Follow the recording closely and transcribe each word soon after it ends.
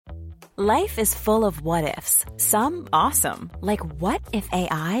Life is full of what-ifs. Some awesome, like what if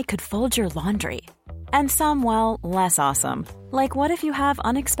AI could fold your laundry? And some, well, less awesome, like what if you have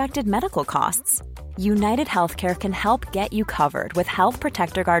unexpected medical costs? United Healthcare can help get you covered with Health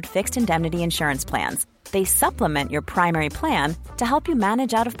Protector Guard fixed indemnity insurance plans. They supplement your primary plan to help you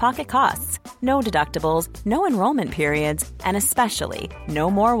manage out-of-pocket costs. No deductibles, no enrollment periods, and especially no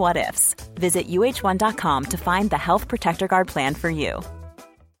more what-ifs. Visit uh1.com to find the Health Protector Guard plan for you.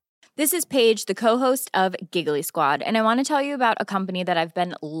 This is Paige, the co-host of Giggly Squad, and I want to tell you about a company that I've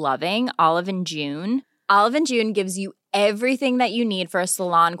been loving, Olive & June. Olive & June gives you everything that you need for a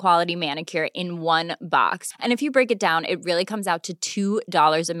salon-quality manicure in one box. And if you break it down, it really comes out to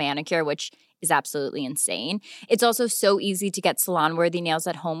 $2 a manicure, which is absolutely insane. It's also so easy to get salon-worthy nails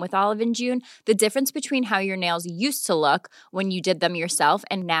at home with Olive & June. The difference between how your nails used to look when you did them yourself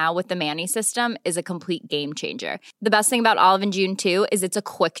and now with the Mani system is a complete game changer. The best thing about Olive & June, too, is it's a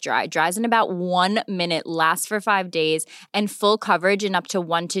quick dry. Dries in about 1 minute, lasts for 5 days, and full coverage in up to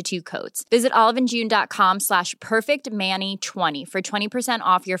 1 to 2 coats. Visit oliveandjune.com/perfectmani20 for 20%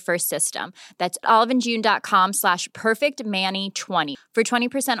 off your first system. That's oliveandjune.com/perfectmani20 for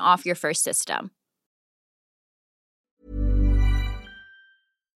 20% off your first system.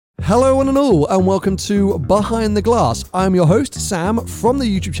 Hello one and all, and welcome to Behind the Glass. I'm your host, Sam, from the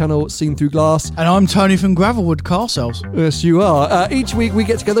YouTube channel Seen Through Glass. And I'm Tony from Gravelwood Car Sales. Yes, you are. Each week we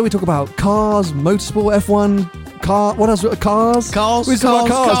get together, we talk about cars, motorsport, F1, what else? Cars? We talk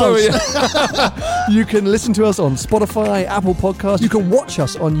about cars. Don't we? You can listen to us on Spotify, Apple Podcasts. You can watch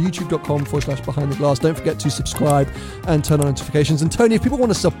us on youtube.com/Behind the Glass. Don't forget to subscribe and turn on notifications. And Tony, if people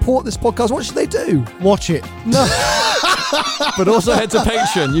want to support this podcast, what should they do? Watch it. No. But also head to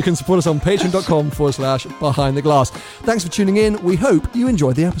Patreon. You can support us on patreon.com/Behind the Glass. Thanks for tuning in. We hope you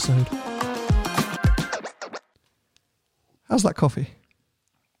enjoyed the episode. How's that coffee?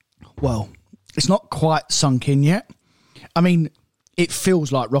 Well, it's not quite sunk in yet. I mean, it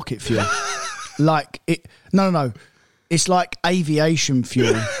feels like rocket fuel. No. It's like aviation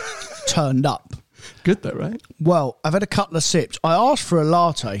fuel turned up. Good though, right? Well, I've had a couple of sips. I asked for a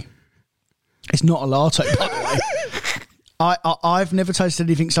latte. It's not a latte, by the way. I've never tasted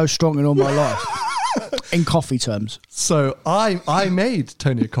anything so strong in all my life, in coffee terms. So I made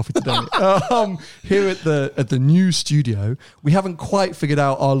Tony a coffee today. Here at the new studio, we haven't quite figured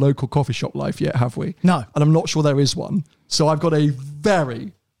out our local coffee shop life yet, have we? No. And I'm not sure there is one. So I've got a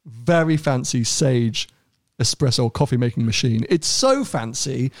very, very fancy Sage espresso coffee making machine. It's so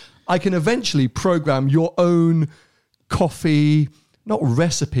fancy, I can eventually program your own coffee, not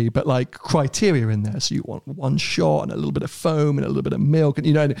recipe, but like criteria in there. So you want one shot and a little bit of foam and a little bit of milk, and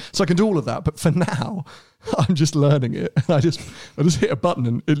so I can do all of that. But for now, I'm just learning it. And I just hit a button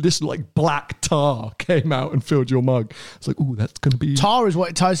and it just like black tar came out and filled your mug. It's like, ooh, that's going to be... Tar is what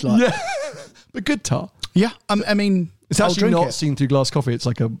it tastes like. Yeah, but good tar. Yeah, I mean... It's actually not Seen Through Glass coffee. It's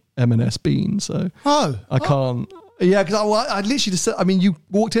like a M&S bean, so I can't... Yeah, because I literally just said, you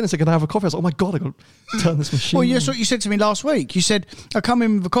walked in and said, can I have a coffee? I was like, oh my God, I've got to turn this machine Well, on. that's what you said to me last week. You said, I come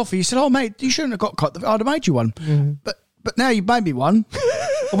in with a coffee. You said, oh, mate, you shouldn't have got coffee. I'd have made you one. Mm. But now you made me one.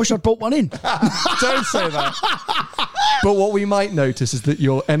 I wish I'd brought one in. Don't say that. But what we might notice is that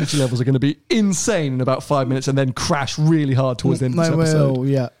your energy levels are going to be insane in about 5 minutes and then crash really hard towards the end of this episode. Well,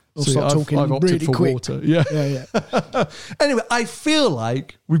 yeah. We'll start talking I've opted really for quick. water. Yeah. Anyway, I feel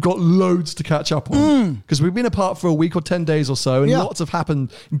like we've got loads to catch up on because we've been apart for a week or 10 days or so, and lots have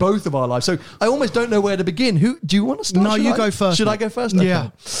happened in both of our lives. So I almost don't know where to begin. Do you want to start? No, you go first. Should I go first? Okay.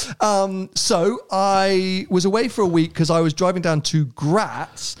 Yeah. So I was away for a week because I was driving down to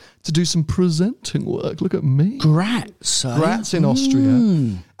Graz to do some presenting work. Look at me. Graz in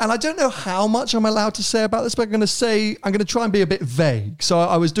Austria. And I don't know how much I'm allowed to say about this, but I'm going to try and be a bit vague. So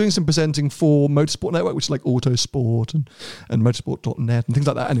I was doing some presenting for Motorsport Network, which is like Autosport and Motorsport.net and things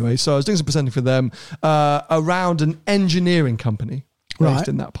like that. Anyway, so I was doing some presenting for them around an engineering company based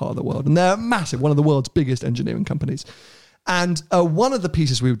in that part of the world. And they're massive, one of the world's biggest engineering companies. And one of the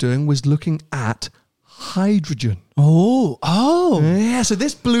pieces we were doing was looking at hydrogen. Oh. Yeah, so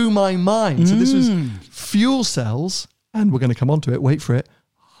this blew my mind. So this was fuel cells, and we're going to come on to it, wait for it,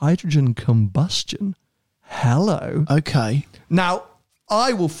 hydrogen combustion. Hello. Okay. Now,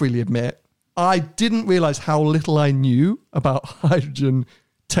 I will freely admit, I didn't realise how little I knew about hydrogen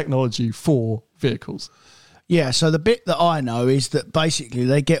technology for vehicles. Yeah, so the bit that I know is that basically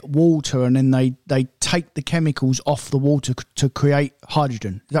they get water and then they take the chemicals off the water to create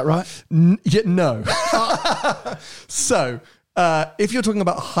hydrogen. Is that right? No. So, if you're talking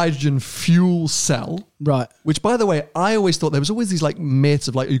about hydrogen fuel cell, right? Which, by the way, I always thought there was always these like myths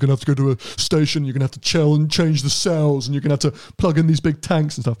of like you're gonna have to go to a station, you're gonna have to change the cells, and you're gonna have to plug in these big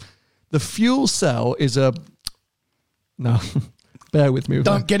tanks and stuff. the fuel cell is no, bear with me.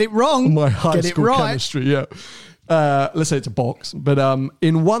 Don't get it wrong. My high Get school it right. chemistry, yeah. Let's say it's a box, but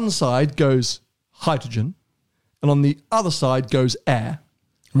in one side goes hydrogen, and on the other side goes air.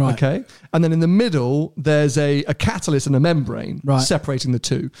 Right. Okay. And then in the middle, there's a catalyst and a membrane Right. separating the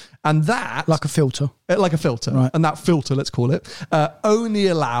two. And that... Like a filter. Like a filter. Right. And that filter, let's call it, only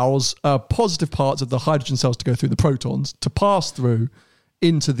allows positive parts of the hydrogen cells to go through, the protons, to pass through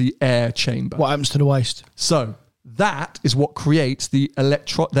into the air chamber. What happens to the waste? So that is what creates the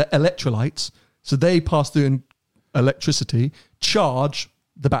electrolytes. So they pass through in electricity, charge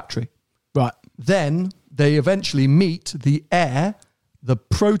the battery. Right. Then they eventually meet the air, the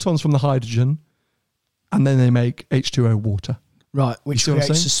protons from the hydrogen, and then they make H2O water. Right. Which see what I'm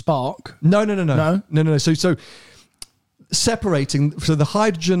creates saying? a spark. No. No? So separating, so the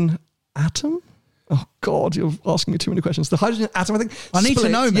hydrogen atom. Oh God, you're asking me too many questions. The hydrogen atom, I think. I need to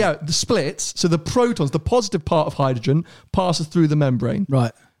know, mate. Yeah, the splits. So the protons, the positive part of hydrogen, passes through the membrane.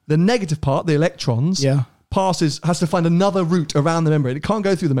 Right. The negative part, the electrons, Yeah. has to find another route around the membrane. It can't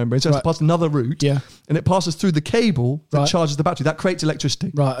go through the membrane, so it has to Right. pass another route. Yeah. And it passes through the cable that Right. charges the battery. That creates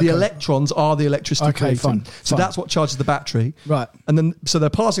electricity. Right, The okay. electrons are the electricity Okay, creating. fine, So fine. that's what charges the battery. Right. And then, so they're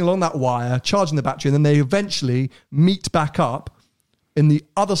passing along that wire, charging the battery, and then they eventually meet back up in the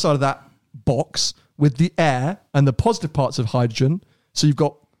other side of that box with the air and the positive parts of hydrogen. So you've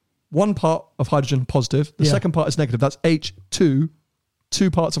got one part of hydrogen positive, the Yeah. second part is negative. That's H2, 2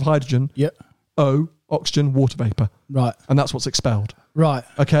 parts of hydrogen, Yeah. O, oxygen, water vapor. Right. And that's what's expelled. Right.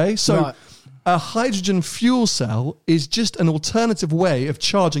 Okay, so Right. a hydrogen fuel cell is just an alternative way of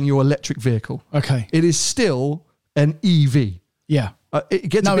charging your electric vehicle. Okay. It is still an EV. Yeah. It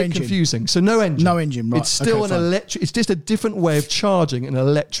gets No a bit engine. confusing. So no engine. No engine, right. It's still Okay, an fine. electric. It's just a different way of charging an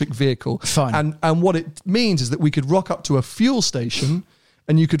electric vehicle. Fine. And what it means is that we could rock up to a fuel station,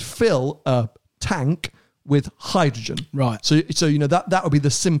 and you could fill a tank with hydrogen. Right. So you know that would be the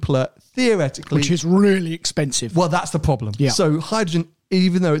simpler, theoretically. Which is really expensive. Well, that's the problem. Yeah. So hydrogen,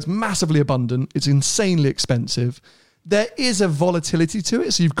 even though it's massively abundant, it's insanely expensive. There is a volatility to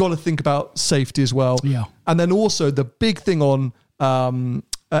it, so you've got to think about safety as well. Yeah. And then also the big thing on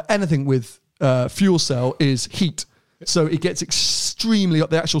anything with fuel cell is heat. So it gets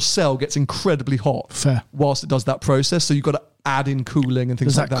the actual cell gets incredibly hot Fair. whilst it does that process. So you've got to add in cooling and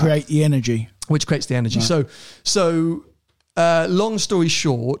things Does like that that. create the energy? Which creates the energy. Right. So long story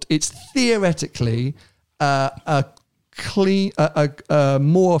short, it's theoretically a clean, a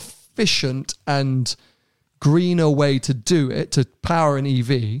more efficient and greener way to do it, to power an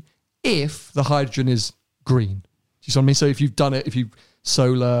EV, if the hydrogen is green. Do you see what I mean? So if you've done it, if you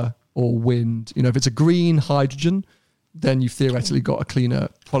solar or wind, if it's a green hydrogen, then you've theoretically got a cleaner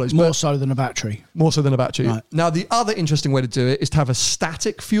product. More so than a battery. More so than a battery. Right. Now, the other interesting way to do it is to have a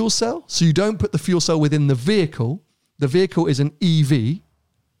static fuel cell. So you don't put the fuel cell within the vehicle. The vehicle is an EV,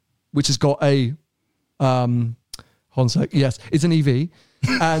 which has got a... hold on a sec. Yes, it's an EV.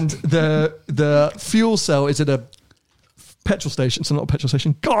 And the fuel cell is at a petrol station. So not a petrol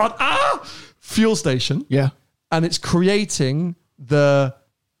station. Fuel station. Yeah. And it's creating the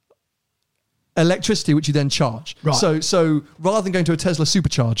electricity which you then charge. Right. So rather than going to a Tesla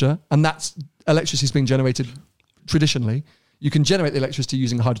supercharger, and that's electricity is being generated traditionally, you can generate the electricity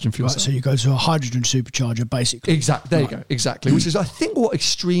using a hydrogen fuel Right. cell. So you go to a hydrogen supercharger, basically. Exactly. There you go. Exactly. Which is, I think, what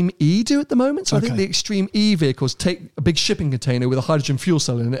Extreme E do at the moment. So I think Okay. the Extreme E vehicles take a big shipping container with a hydrogen fuel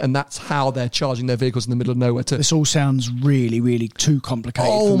cell in it, and that's how they're charging their vehicles in the middle of nowhere. This all sounds really, really too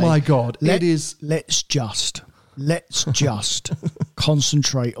complicated. Oh for me. my God. It is. Let's just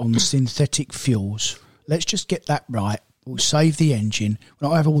concentrate on synthetic fuels. Let's just get that right. We'll save the engine.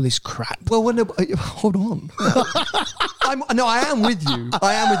 We'll not have all this crap. Well, hold on. I am with you.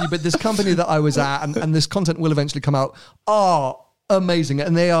 But this company that I was at, and this content will eventually come out, are amazing,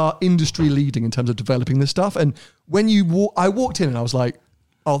 and they are industry leading in terms of developing this stuff. And when I walked in and I was like,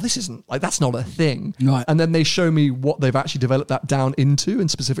 oh, this isn't that's not a thing. Right. And then they show me what they've actually developed that down into,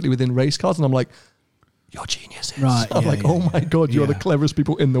 and specifically within race cars, and I'm like, you're geniuses. Right, I'm yeah, like, yeah, oh my God, you're yeah. the cleverest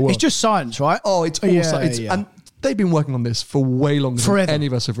people in the world. It's just science, right? Oh, it's awesome. And they've been working on this for way longer Forever. than any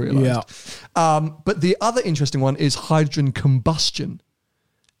of us have realized. But the other interesting one is hydrogen combustion.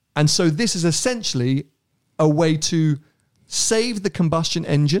 And so this is essentially a way to save the combustion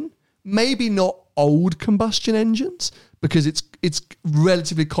engine, maybe not old combustion engines, because it's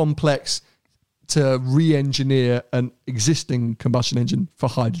relatively complex to re-engineer an existing combustion engine for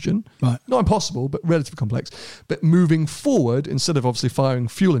hydrogen. Right. Not impossible, but relatively complex. But moving forward, instead of obviously firing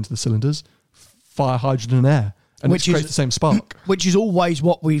fuel into the cylinders, fire hydrogen and air. And Which it creates is- the same spark. Which is always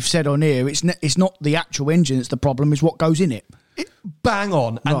what we've said on here. It's not the actual engine that's the problem, it's what goes in it. Bang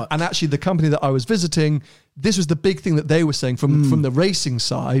on. And actually, the company that I was visiting, this was the big thing that they were saying from the racing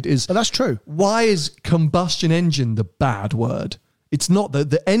side is... But that's true. Why is combustion engine the bad word? It's not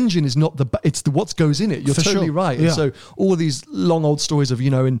the engine is not it's the what goes in it. You're totally right. Yeah. And so all these long old stories of,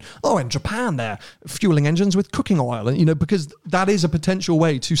 in Japan, they're fueling engines with cooking oil. And, because that is a potential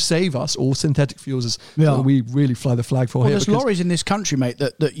way to save us all synthetic fuels is what we really fly the flag for here. There's lorries in this country, mate,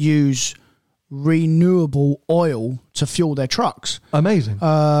 that use renewable oil to fuel their trucks. Amazing.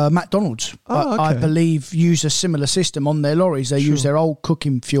 McDonald's, Oh, okay. I believe, use a similar system on their lorries. They use their old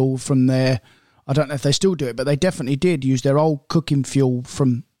cooking fuel from their... I don't know if they still do it, but they definitely did use their old cooking fuel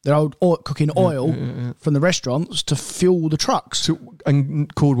from their old cooking oil from the restaurants to fuel the trucks.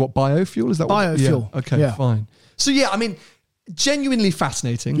 And called what, biofuel? Is that biofuel? Yeah. Okay, fine. So genuinely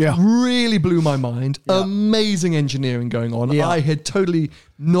fascinating. Yeah. Really blew my mind. Yeah. Amazing engineering going on. Yeah. I had totally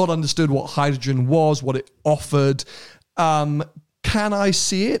not understood what hydrogen was, what it offered. Can I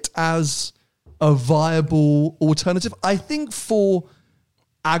see it as a viable alternative? I think for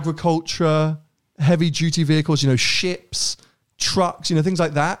agriculture, heavy duty vehicles, ships, trucks, things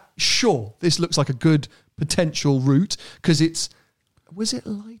like that. Sure, this looks like a good potential route because was it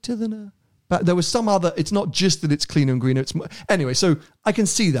lighter than a... But there was some other... It's not just that it's cleaner and greener. Anyway, so I can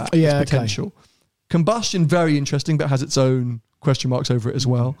see that as potential. Okay. Combustion, very interesting, but has its own question marks over it as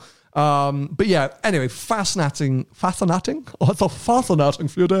well. But yeah, anyway, fascinating. Oh, it's a fascinating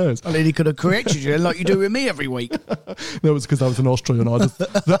few days. I mean, he could have corrected you like you do with me every week. That was because I was an Austrian.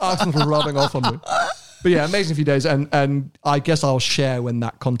 The accent was rubbing off on me. But yeah, amazing few days. And I guess I'll share when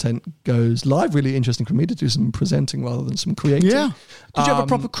that content goes live. Really interesting for me to do some presenting rather than some creating. Yeah. Did you have a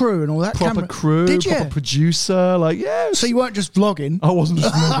proper crew and all that? Proper crew, Did you? proper producer. So you weren't just vlogging? I wasn't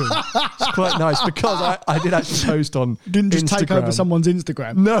just vlogging. It's quite nice because I did actually post on Didn't just Instagram. take over someone's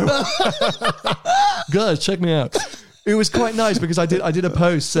Instagram? No. Guys, check me out. It was quite nice because I did a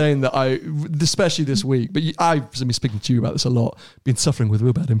post saying that especially this week, but I've been speaking to you about this a lot, been suffering with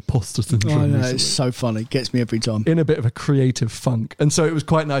real bad imposter syndrome. Oh, no, recently. it's so funny. It gets me every time. In a bit of a creative funk. And so it was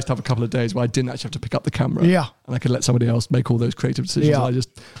quite nice to have a couple of days where I didn't actually have to pick up the camera. Yeah. And I could let somebody else make all those creative decisions. Yeah. And I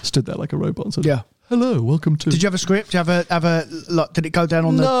just stood there like a robot and said, yeah. Hello, welcome to... Did you have a script? Did you have a did it go down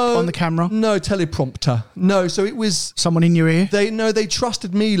on the camera? No, teleprompter. No, so it was... Someone in your ear? They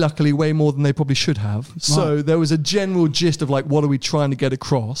trusted me, luckily, way more than they probably should have. Right. So there was a general gist of what are we trying to get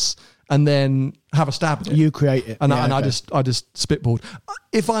across, and then have a stab at it. You create it. And I just spitballed.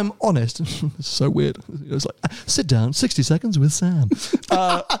 If I'm honest, it's so weird. It was like, sit down, 60 seconds with Sam.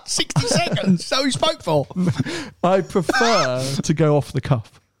 60 seconds? So he spoke for? I prefer to go off the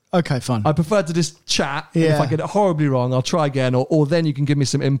cuff. Okay, fine. I prefer to just chat. Yeah. And if I get it horribly wrong, I'll try again, or then you can give me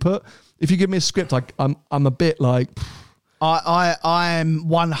some input. If you give me a script, I'm a bit like... I am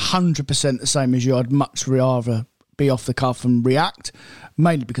 100% the same as you. I'd much rather be off the cuff and react,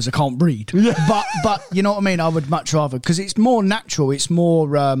 mainly because I can't read. Yeah. But you know what I mean? I would much rather, because it's more natural, it's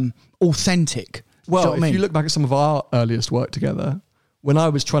more authentic. Well, if you look back at some of our earliest work together... When I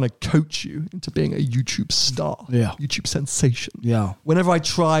was trying to coach you into being a YouTube star, YouTube sensation, whenever I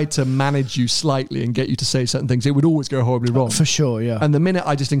tried to manage you slightly and get you to say certain things, it would always go horribly wrong. For sure, yeah. And the minute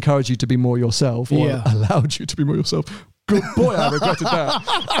I just encouraged you to be more yourself, or allowed you to be more yourself, good boy, I regretted that.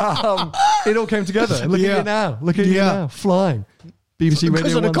 It all came together. And look at you now. Look at you now, flying. BBC Radio 1.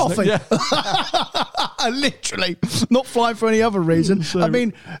 Because of the coffee. Literally. Not flying for any other reason. I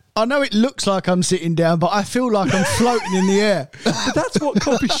mean, I know it looks like I'm sitting down, but I feel like I'm floating in the air. But that's what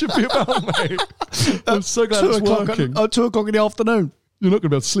coffee should be about, mate. I'm so glad it's working. 2 o'clock in the afternoon. You're not going to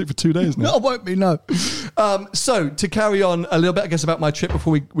be able to sleep for 2 days now. No, I won't be, no. So, to carry on a little bit, I guess, about my trip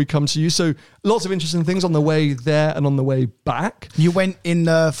before we come to you. So, lots of interesting things on the way there and on the way back. You went in,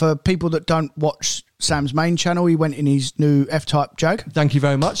 for people that don't watch Sam's main channel, he went in his new F-Type Jag. Thank you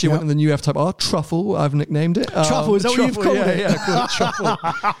very much. He went in the new F-Type R, Truffle, I've nicknamed it. Truffle, is that what you've called it? Yeah, called it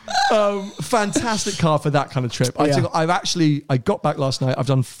Truffle. Fantastic car for that kind of trip. I got back last night. I've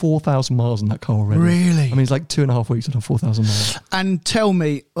done 4,000 miles in that car already. Really? I mean, it's like 2.5 weeks. I've done 4,000 miles. And tell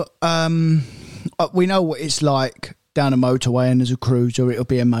me, we know what it's like down a motorway and as a cruiser. It'll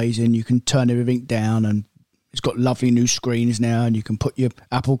be amazing. You can turn everything down and it's got lovely new screens now and you can put your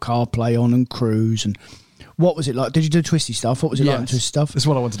Apple CarPlay on and cruise. And what was it like? Did you do twisty stuff? What was it like on twisty stuff? That's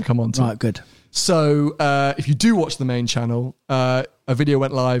what I wanted to come on to. Right, good. So if you do watch the main channel, a video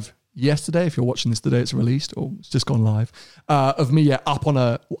went live yesterday. If you're watching this the day it's released, or it's just gone live, of me up on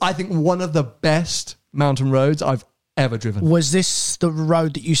I think one of the best mountain roads I've ever driven. Was this the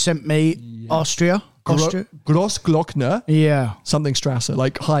road that you sent me? Yeah. Austria? Grossglockner. Yeah. Something Strasse,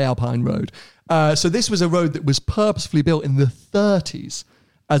 like high alpine road. So this was a road that was purposefully built in the 30s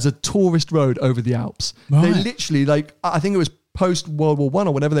as a tourist road over the Alps. Right. They literally, I think it was post World War One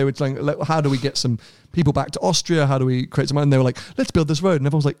or whenever they were saying, how do we get some people back to Austria? How do we create some money? And they were like, let's build this road. And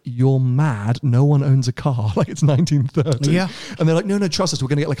everyone's like, you're mad. No one owns a car. Like it's 1930. Yeah. And they're like, no, trust us. We're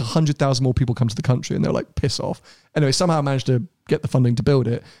going to get like 100,000 more people come to the country. And they're like, piss off. Anyway, somehow I managed to get the funding to build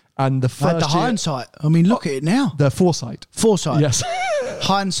it. And the first the hindsight. I mean, look at it now. The foresight. Yes.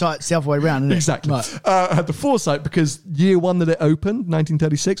 Hindsight's the other way around, isn't it? Exactly. Right. I had the foresight because year one that it opened,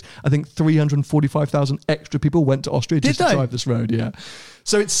 1936, I think 345,000 extra people went to Austria just to drive this road. Yeah.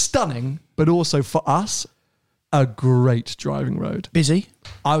 So it's stunning, but also for us, a great driving road. Busy?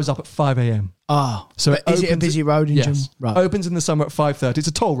 I was up at 5 a.m. So is it a busy road in Yes. Right. Opens in the summer at 5:30. It's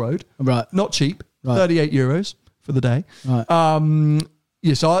a toll road. Right. Not cheap. Right. 38 euros for the day. Right.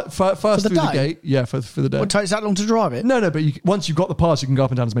 Yeah, so first the through the day? gate. Yeah, for the day. What takes that long to drive it? No, but once you've got the pass, you can go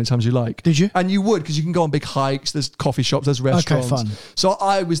up and down as many times as you like. Did you? And you would, because you can go on big hikes. There's coffee shops, there's restaurants. Okay, fun. So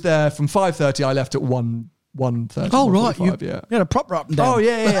I was there from 5:30. I left at 1:30. Oh, right. You Yeah. had a proper up and down. Oh,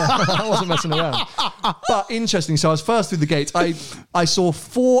 yeah. I wasn't messing around. But interesting. So I was first through the gates. I saw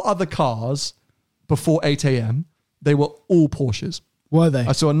 4 other cars before 8 a.m. They were all Porsches. Were they?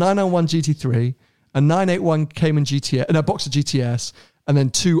 I saw a 991 GT3, a 981 Cayman GTS, and a Boxer GTS, and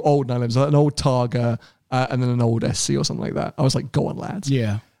then 2 old 911s, an old Targa, and then an old SC or something like that. I was like, go on, lads.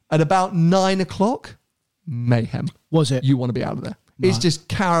 Yeah. At about 9 o'clock, mayhem. Was it? You want to be out of there. It's just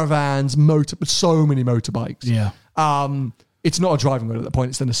caravans, so many motorbikes. Yeah. It's not a driving road at that point.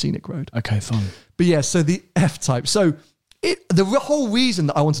 It's then a scenic road. Okay, fun. But yeah, so the F-Type. So the whole reason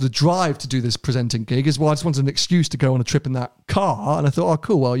that I wanted to drive to do this presenting gig is, well, I just wanted an excuse to go on a trip in that car. And I thought, oh,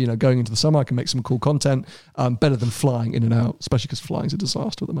 cool. Well, going into the summer, I can make some cool content, better than flying in and out, especially because flying's a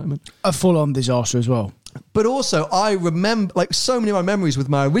disaster at the moment. A full-on disaster as well. But also, I remember, like, so many of my memories with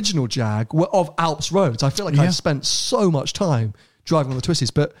my original Jag were of Alps roads. I feel like I spent so much time driving on the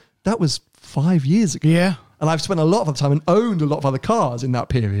twisties, but that was 5 years ago. Yeah. And I've spent a lot of other time and owned a lot of other cars in that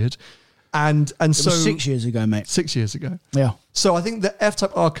period. And so It was 6 years ago, mate. 6 years ago. Yeah. So I think the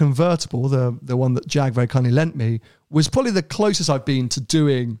F-Type R convertible, the one that Jag very kindly lent me, was probably the closest I've been to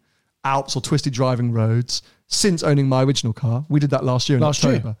doing Alps or twisty driving roads since owning my original car. We did that last year in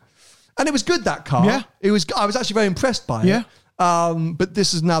October. And it was good, that car. Yeah. I was actually very impressed by it. But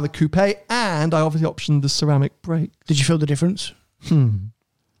this is now the coupe, and I obviously optioned the ceramic brake. Did you feel the difference?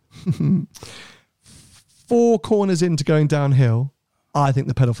 4 corners into going downhill, I think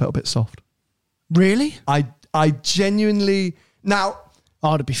the pedal felt a bit soft. Really? I genuinely... Now...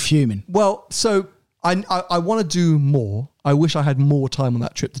 I'd be fuming. Well, so I want to do more. I wish I had more time on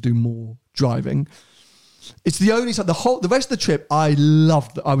that trip to do more driving. It's the only time, the rest of the trip, I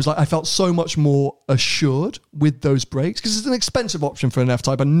loved. I felt so much more assured with those brakes, because it's an expensive option for an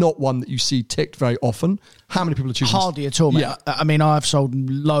F-Type and not one that you see ticked very often. How many people are choosing? Hardly at all, mate. Yeah. I mean, I've sold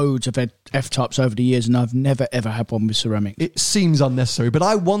loads of F-Types over the years, and I've never, ever had one with ceramic. It seems unnecessary, but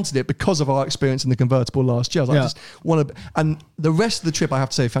I wanted it because of our experience in the convertible last year. I was like, I just want to, and the rest of the trip, I have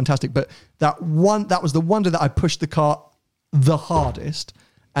to say, fantastic. But that was the one day that I pushed the car the hardest,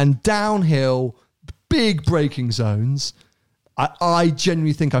 and downhill, big braking zones, I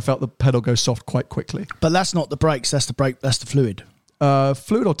genuinely think I felt the pedal go soft quite quickly. But that's not the brakes, that's the fluid.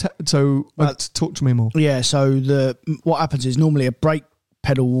 Fluid or... talk to me more. Yeah, so what happens is normally a brake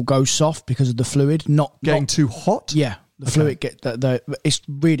pedal will go soft because of the fluid, not Getting too hot? Yeah, the fluid it's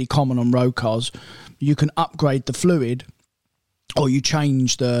really common on road cars. You can upgrade the fluid, or you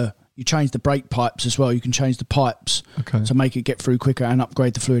change the brake pipes as well. You can change the pipes to make it get through quicker and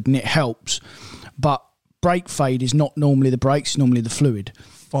upgrade the fluid, and it helps. But brake fade is not normally the brakes, it's normally the fluid.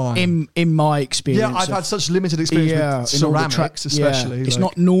 Fine. In my experience. Yeah, I've had such limited experience with ceramics, especially. Yeah, it's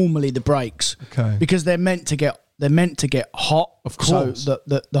not normally the brakes. Okay. Because they're meant to get hot. Of course. So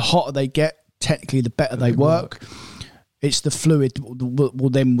the hotter they get, technically the better they work. It's the fluid that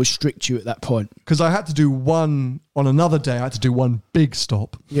will then restrict you at that point. Because I had to do one, on another day, I had to do one big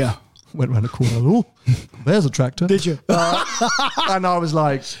stop. Yeah. Went around a corner, oh, there's a tractor. Did you? And I was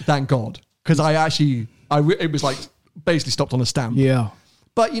like, thank God. Because it was like basically stopped on a stamp. Yeah.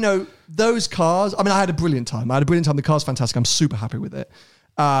 But, those cars, I mean, I had a brilliant time. The car's fantastic. I'm super happy with it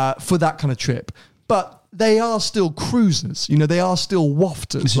for that kind of trip. But they are still cruisers. They are still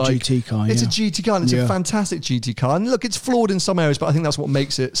wafters. It's a GT car, It's a GT car, and it's a fantastic GT car. And look, it's flawed in some areas, but I think that's what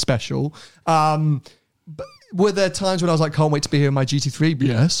makes it special. But were there times when I was like, can't wait to be here in my GT3?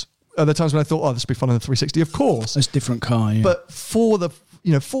 Yes. Are there times when I thought, oh, this would be fun on the 360? Of course. It's a different car, yeah. But for the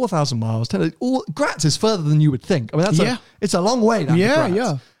 4,000 miles, Graz is further than you would think. I mean, it's a long way down to Graz.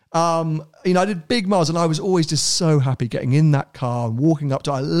 Yeah. I did big miles, and I was always just so happy getting in that car and walking up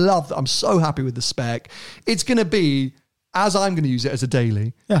to it. I love that. I'm so happy with the spec. It's going to be as I'm going to use it as a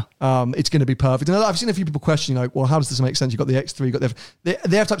daily, it's going to be perfect. And I've seen a few people questioning, like, well, how does this make sense? You've got the X3, you've got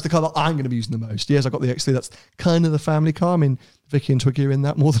the F-Type's the car that I'm going to be using the most. Yes, I've got the X3. That's kind of the family car. I mean, Vicky and Twiggy are in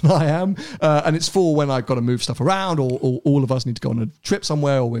that more than I am. And it's for when I've got to move stuff around or all of us need to go on a trip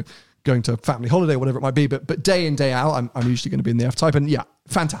somewhere or we're going to a family holiday, whatever it might be. But day in, day out, I'm usually going to be in the F-Type. And yeah,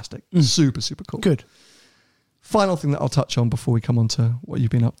 fantastic. Super, super cool. Good. Final thing that I'll touch on before we come on to what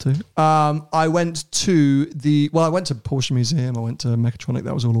you've been up to. I went to Porsche Museum. I went to Mechatronic.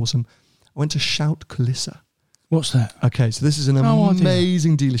 That was all awesome. I went to Shout Kulisse. What's that? Okay, so this is an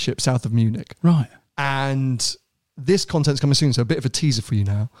amazing dealership south of Munich. Right. And this content's coming soon, so a bit of a teaser for you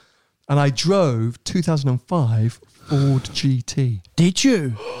now. And I drove 2005 Ford GT. Did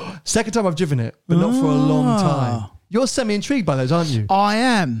you? Second time I've driven it, but not for a long time. You're semi-intrigued by those, aren't you? I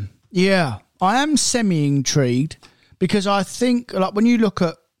am. Yeah. I am semi-intrigued because I think, like, when you look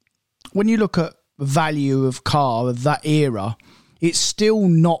at value of car of that era, it's still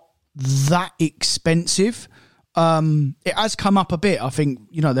not that expensive. It has come up a bit. I think,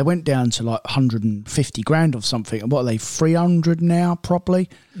 they went down to like 150 grand or something. And what are they, 300 now, probably?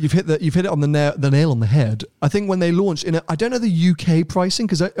 You've hit it on the nail on the head. I think when they launched I don't know the UK pricing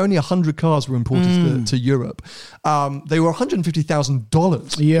because only 100 cars were imported to Europe. They were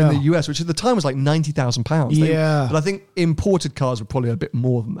 $150,000 in the US, which at the time was like £90,000. Yeah. But I think imported cars were probably a bit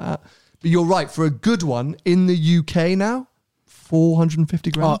more than that. But you're right, for a good one in the UK now,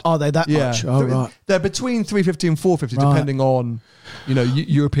 450 grand. Are they that much? Oh, right. They're between 350 and 450, depending on,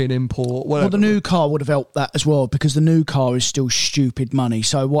 European import, whatever. Well, the new car would have helped that as well because the new car is still stupid money.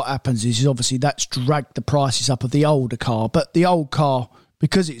 So what happens is obviously that's dragged the prices up of the older car. But the old car,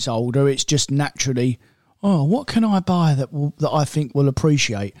 because it's older, it's just naturally, what can I buy that I think will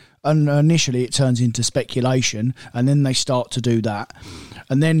appreciate? And initially it turns into speculation, and then they start to do that,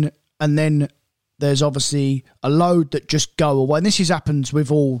 and then there's obviously a load that just go away. And this happens with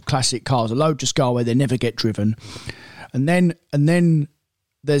all classic cars. A load just go away. They never get driven. And then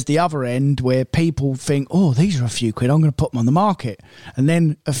there's the other end where people think, these are a few quid. I'm going to put them on the market. And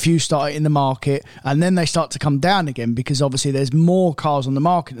then a few start in the market. And then they start to come down again because obviously there's more cars on the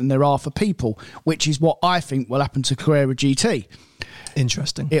market than there are for people, which is what I think will happen to Carrera GT.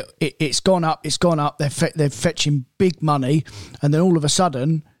 Interesting. It's gone up. They're fetching big money. And then all of a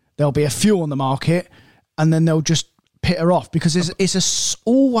sudden, there'll be a few on the market, and then they'll just peter off because it's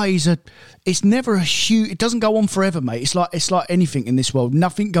never a huge. It doesn't go on forever, mate. It's like anything in this world.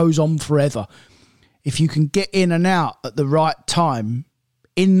 Nothing goes on forever. If you can get in and out at the right time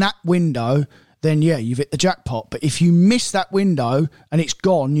in that window, then yeah, you've hit the jackpot. But if you miss that window and it's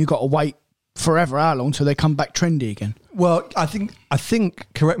gone, you've got to wait forever. How long till they come back trendy again? Well, I think.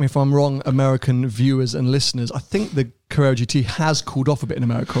 Correct me if I'm wrong, American viewers and listeners. I think the Carrera GT has cooled off a bit in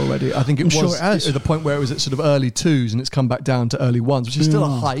America already. I think it was at the point where it was at sort of early 2s and it's come back down to early 1s, which is still a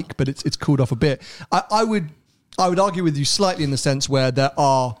hike, but it's cooled off a bit. I would argue with you slightly in the sense where there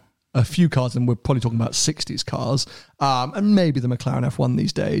are a few cars, and we're probably talking about 60s cars, and maybe the McLaren F1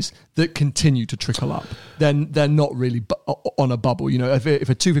 these days, that continue to trickle up. Then they're not really on a bubble. If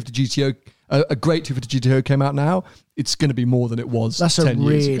a 250 GTO, a great 250 GTO came out now, it's going to be more than it was 10 years ago. That's a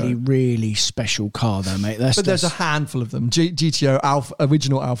really, really special car though, mate. There's a handful of them. GTO,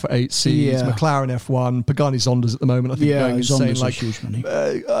 original Alpha 8Cs, McLaren F1, Pagani Zondas at the moment, I think going insane. Like huge money.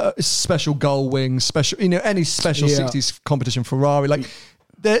 Special gull wings, special, any special 60s competition Ferrari. Like,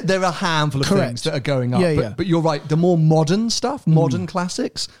 there are a handful of things that are going up. But you're right, the more modern stuff, modern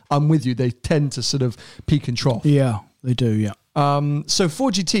classics, I'm with you. They tend to sort of peak and trough. Yeah, they do, yeah. So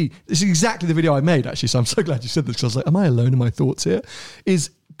Ford GT, this is exactly the video I made, actually, so I'm so glad you said this, because I was like, am I alone in my thoughts here?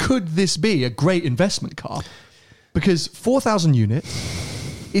 Could this be a great investment car? Because 4,000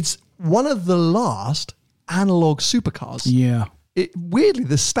 units, it's one of the last analog supercars. Yeah. Weirdly,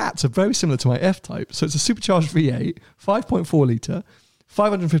 the stats are very similar to my F-Type. So it's a supercharged V8, 5.4 litre,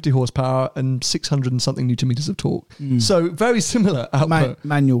 550 horsepower and 600 and something Newton meters of torque. So very similar output.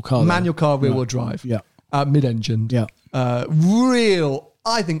 Manual car. Manual car, rear-wheel drive. Yeah. Mid-engined. Yeah. Real,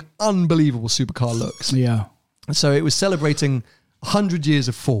 I think, unbelievable supercar looks. Yeah. So it was celebrating 100 years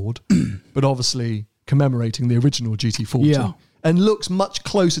of Ford, but obviously commemorating the original GT40. Yeah. And looks much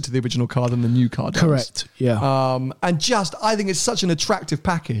closer to the original car than the new car does. Correct, yeah. And just, I think it's such an attractive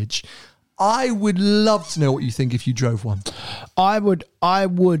package. I would love to know what you think if you drove one. I would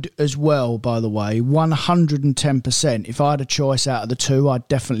as well, by the way, 110%. If I had a choice out of the two, I'd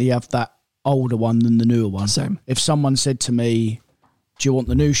definitely have that older one than the newer one. Same. If someone said to me, do you want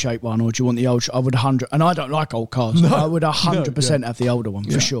the new shape one or do you want the old shape? I would 100%, and I don't like old cars. No, I would 100% have the older one,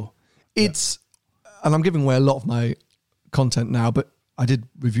 for sure. And I'm giving away a lot of my content now, but I did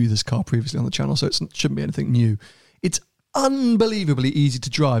review this car previously on the channel, so it shouldn't be anything new. It's unbelievably easy to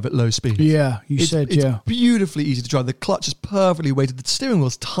drive at low speeds. Yeah, it's beautifully easy to drive. The clutch is perfectly weighted. The steering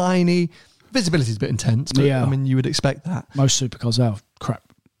wheel's tiny. Visibility is a bit intense, but I mean, you would expect that. Most supercars are crap.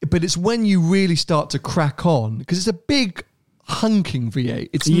 But it's when you really start to crack on, because it's a big hunking V8.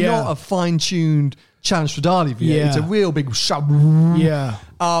 It's not a fine-tuned Challenge Stradale V8. Yeah. It's a real big... Yeah.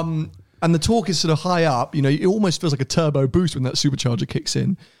 And the torque is sort of high up. You know, it almost feels like a turbo boost when that supercharger kicks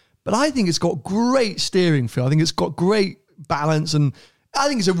in. But I think it's got great steering feel. I think it's got great balance, and I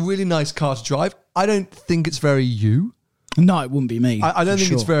think it's a really nice car to drive. I don't think it's very you. No, it wouldn't be me. I don't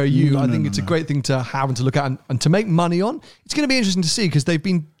think it's very you. I think it's a great thing to have and to look at and to make money on. It's going to be interesting to see, because they've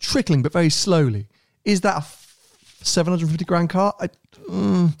been trickling, but very slowly. Is that a 750 grand car?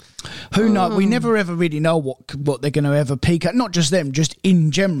 Who knows? We never ever really know what they're going to ever peak at. Not just them, just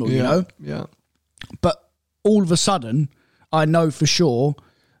in general, you know? Yeah. But all of a sudden, I know for sure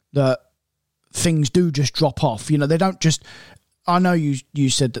that things do just drop off. You know, they don't just... I know you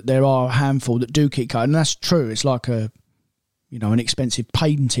said that there are a handful that do keep cutting, and that's true. It's like an expensive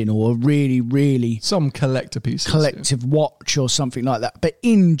painting or a really, really... Some collective watch or something like that. But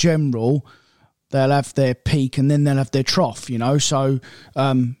in general, they'll have their peak and then they'll have their trough, you know? So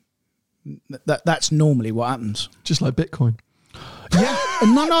that's normally what happens. Just like Bitcoin. Yeah.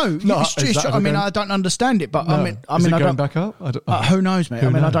 No. I mean, I don't understand it, but no. I mean, going back up? Who knows, mate?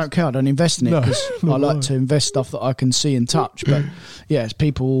 I don't care. I don't invest in it because I like to invest stuff that I can see and touch. But yes,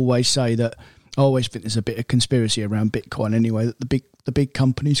 people always say that. I always think there's a bit of conspiracy around Bitcoin anyway, that the big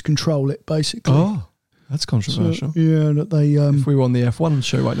companies control it, basically. Oh, that's controversial. So, yeah, that they... if we were on the F1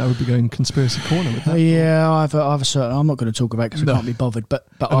 show right now, we'd be going conspiracy corner with that. Yeah, I have a certain... I'm not going to talk about it because I can't be bothered, but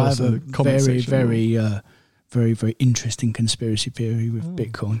I have a very, very interesting conspiracy theory with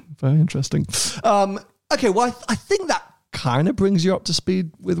Bitcoin. Very interesting. Okay, well, I think that kind of brings you up to speed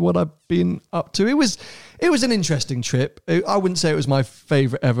with what I've been up to. It was an interesting trip. I wouldn't say it was my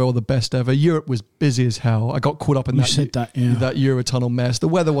favourite ever or the best ever. Europe was busy as hell. I got caught up in that Eurotunnel mess. The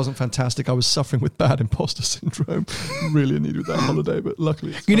weather wasn't fantastic. I was suffering with bad imposter syndrome. Really needed that holiday, but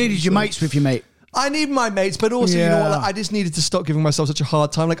luckily... You needed your mates with you, mate. I need my mates, but also, you know what? Like, I just needed to stop giving myself such a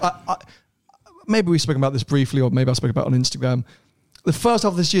hard time. Like, maybe we spoke about this briefly, or maybe I spoke about it on Instagram. The first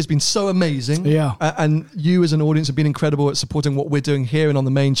half of this year has been so amazing. Yeah. And you as an audience have been incredible at supporting what we're doing here and on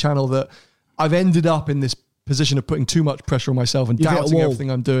the main channel, that I've ended up in this position of putting too much pressure on myself and doubting everything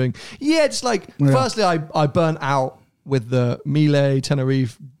I'm doing. Yeah, it's like, firstly, I burnt out with the Melee,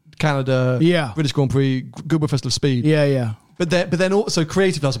 Tenerife, Canada, British Grand Prix, Goodwood Festival of Speed. Yeah. But then also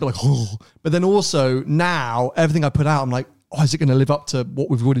creatively, I was a bit like, oh. But then also now, everything I put out, I'm like, oh, is it going to live up to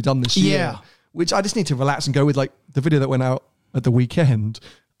what we've already done this year? Yeah. Which I just need to relax and go with. Like the video that went out at the weekend,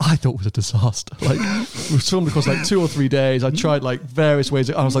 I thought was a disaster. Like, it was filmed across like 2 or 3 days. I tried like various ways.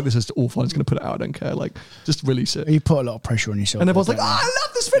 I was like, this is awful. I'm just going to put it out. I don't care. Like, just release it. You put a lot of pressure on yourself. And everyone's like, I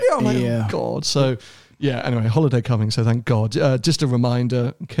love this video. I'm like, oh God. So yeah, anyway, holiday coming. So thank God. Just a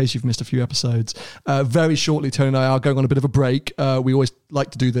reminder, in case you've missed a few episodes, very shortly, Tony and I are going on a bit of a break. We always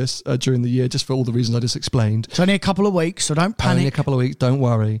like to do this during the year, just for all the reasons I just explained. It's only a couple of weeks, so don't panic. Only a couple of weeks, don't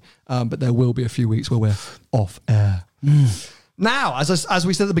worry. But there will be a few weeks where we're off air. Now, as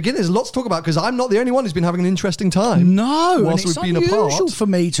we said at the beginning, there's a lot to talk about because I'm not the only one who's been having an interesting time. No, whilst and it's we've been apart. unusual for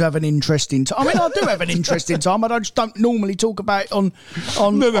me to have an interesting time. I mean, I do have an interesting time. I just don't normally talk about it on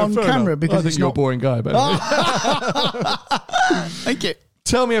camera because I think you're a boring guy. But Thank you.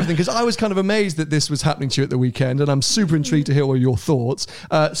 Tell me everything, because I was kind of amazed that this was happening to you at the weekend, and I'm super intrigued to hear all your thoughts.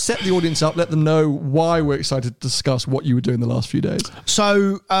 Set the audience up, let them know why we're excited to discuss what you were doing the last few days.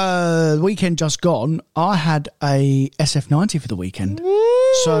 So, the weekend just gone, I had a SF90 for the weekend.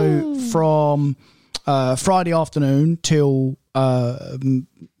 So, from Friday afternoon till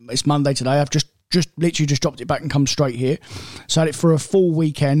it's Monday today, I've just literally dropped it back and come straight here. So, I had it for a full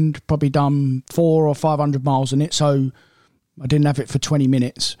weekend, probably done 400 or 500 miles in it, so I didn't have it for 20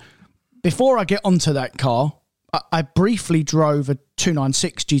 minutes. Before I get onto that car, I briefly drove a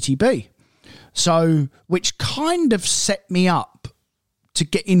 296 GTB. So, which kind of set me up to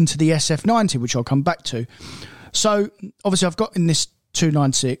get into the SF90, which I'll come back to. So, obviously, I've got in this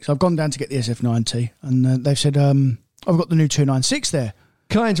 296. I've gone down to get the SF90, and they've said, I've got the new 296 there.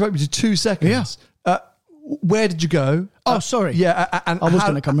 Can I interrupt you for 2 seconds? Yeah. Where did you go? Oh, sorry. Yeah, and I was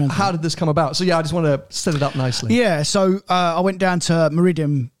going to come around. How did this come about? So, yeah, I just want to set it up nicely. Yeah, so I went down to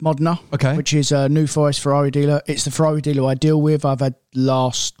Meridian Modena, which is a New Forest Ferrari dealer. It's the Ferrari dealer I deal with. I've had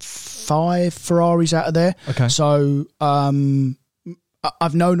last 5 Ferraris out of there. Okay. So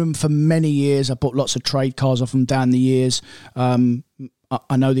I've known them for many years. I bought lots of trade cars off them down the years.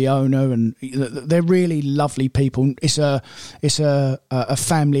 I know the owner, and they're really lovely people. It's a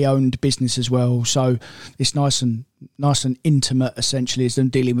family owned business as well, so it's nice and intimate. Essentially, as them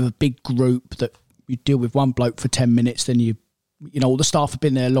dealing with a big group that you deal with one bloke for 10 minutes, then you know all the staff have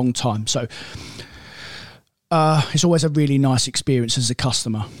been there a long time, so it's always a really nice experience as a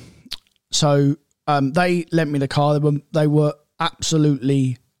customer. So they lent me the car. They were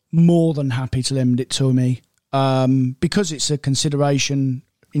absolutely more than happy to lend it to me. Because it's a consideration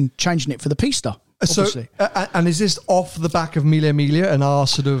in changing it for the Pista, obviously. So, and is this off the back of Mille Miglia and our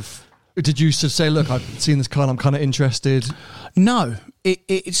sort of... Did you sort of say, look, I've seen this car and I'm kind of interested? No,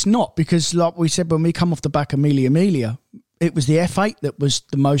 it's not, because like we said, when we come off the back of Mille Miglia, it was the F8 that was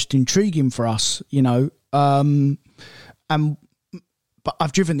the most intriguing for us, you know. But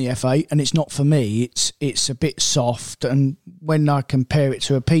I've driven the F8 and it's not for me. It's a bit soft, and when I compare it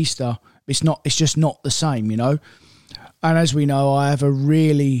to a Pista... It's just not the same, you know. And as we know, I have a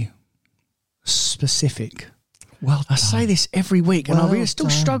really specific. Well, I say this every week, and I really still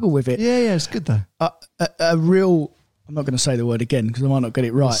struggle with it. Yeah, it's good though. A real. I'm not going to say the word again because I might not get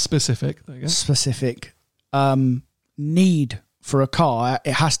it right. Specific. There you go. Specific need for a car.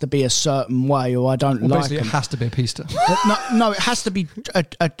 It has to be a certain way, or I don't like it. It has to be a Pista. No, it has to be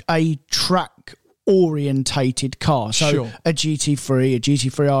a track orientated car. So sure. a GT3, a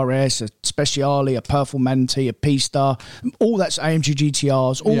GT3 RS, a Speciale, a Performante, a Pista, all that's AMG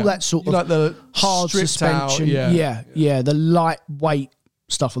GTRs, all that sort of like the hard suspension. Yeah, the lightweight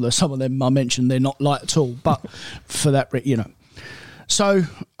stuff. Although some of them I mentioned they're not light at all, but for that, you know. So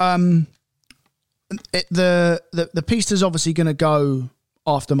the Pista's obviously going to go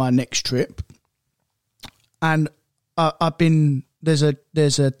after my next trip, and I've been. There's a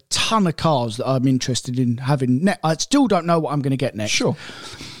ton of cars that I'm interested in having. I still don't know what I'm going to get next. Sure.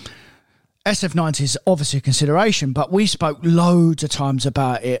 SF90 is obviously a consideration, but we spoke loads of times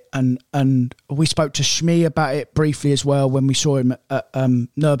about it, and we spoke to Shmi about it briefly as well when we saw him at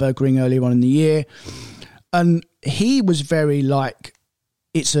Nürburgring earlier on in the year, and he was very like,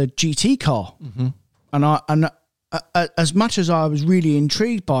 it's a GT car, and as much as I was really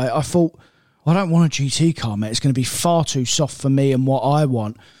intrigued by it, I thought, I don't want a GT car, mate. It's going to be far too soft for me and what I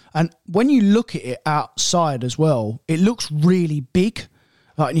want. And when you look at it outside as well, it looks really big.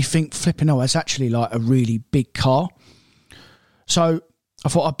 Like, and you think, flipping, oh, it's actually like a really big car. So I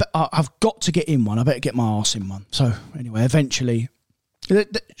thought, I've got to get in one. I better get my arse in one. So anyway, eventually,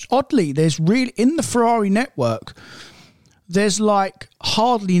 oddly, there's really, in the Ferrari network, there's like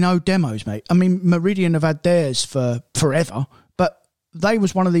hardly no demos, mate. I mean, Meridian have had theirs for forever, but they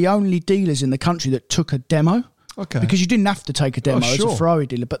was one of the only dealers in the country that took a demo. Okay. Because you didn't have to take a demo as a Ferrari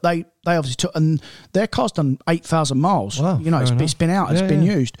dealer, but they obviously took, and their car's done 8,000 miles. Wow, you know, it's been out, it's been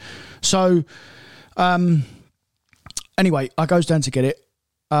used. So, anyway, I goes down to get it,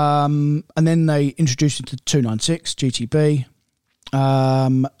 and then they introduced it to the 296 GTB.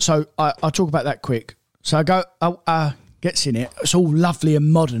 So I'll talk about that quick. So I go, gets in it. It's all lovely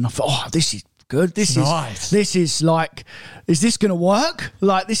and modern. I thought, oh, this is good. This is like, is this going to work?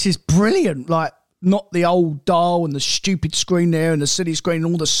 Like, this is brilliant. Like, not the old dial and the stupid screen there and the silly screen and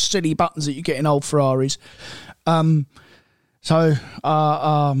all the silly buttons that you get in old Ferraris. So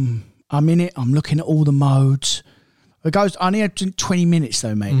I'm in it. I'm looking at all the modes. It goes, I only had 20 minutes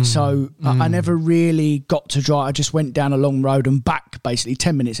though, mate. I never really got to drive. I just went down a long road and back, basically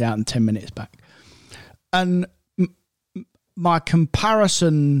 10 minutes out and 10 minutes back. And my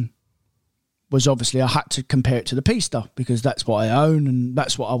comparison was obviously I had to compare it to the Pista because that's what I own and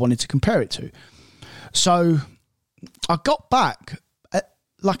that's what I wanted to compare it to. So I got back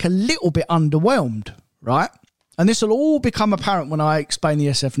like a little bit underwhelmed, right? And this will all become apparent when I explain the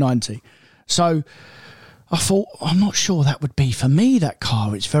SF90. So I thought, I'm not sure that would be for me, that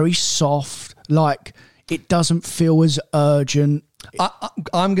car. It's very soft, like it doesn't feel as urgent.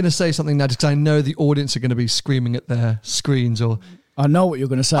 I'm going to say something now because I know the audience are going to be screaming at their screens or... I know what you're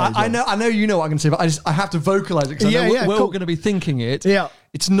going to say. I know you know what I'm going to say, but I have to vocalize it because I know we're all going to be thinking it. Yeah.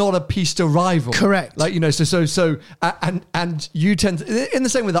 It's not a Pista rival. Correct. Like, you know, and you tend to, in the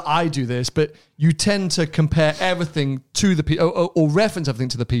same way that I do this, but you tend to compare everything to the Pista or reference everything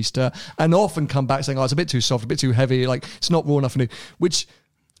to the Pista and often come back saying, oh, it's a bit too soft, a bit too heavy, like it's not raw enough for me, which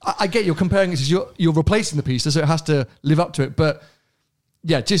I get you're comparing it because you're replacing the Pista, so it has to live up to it. But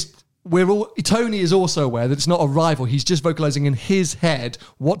yeah, Tony is also aware that it's not a rival. He's just vocalizing in his head,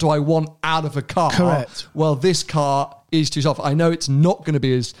 what do I want out of a car? Correct. Well, this car is too soft. I know it's not going to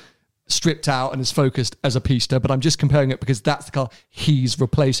be as stripped out and is focused as a Pista, but I'm just comparing it because that's the car he's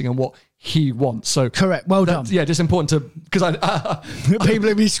replacing and what he wants. So correct. Well done. Yeah, just important to, because people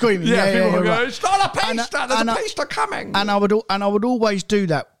will be screaming. People will go, right. it's not a Pista. There's a Pista coming. And I would always do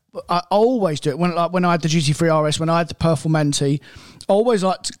that. I always do it when I had the GT3 RS, when I had the Performante. I always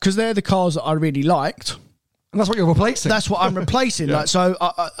liked, because they're the cars that I really liked. And that's what you're replacing. That's what I'm replacing. Like, so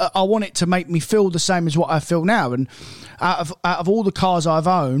I want it to make me feel the same as what I feel now. And out of all the cars I've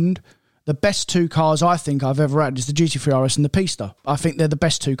owned, the best 2 cars I think I've ever had is the GT3 RS and the Pista. I think they're the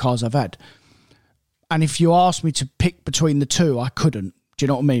best 2 cars I've had. And if you asked me to pick between the 2, I couldn't. Do you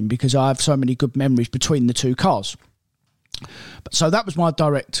know what I mean? Because I have so many good memories between the 2 cars. So that was my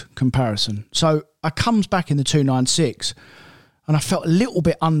direct comparison. So I comes back in the 296 and I felt a little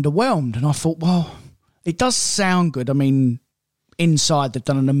bit underwhelmed. And I thought, well, it does sound good. I mean, inside they've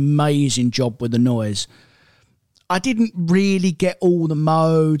done an amazing job with the noise. I didn't really get all the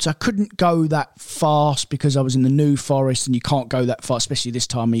modes. I couldn't go that fast because I was in the New Forest and you can't go that fast, especially this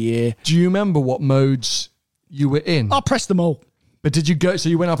time of year. Do you remember what modes you were in? I pressed them all. But did you go, so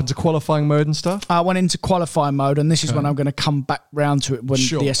you went up into qualifying mode and stuff? I went into qualifying mode, and this is when I'm going to come back round to it when the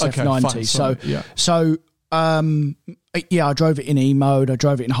SF90. I drove it in E mode, I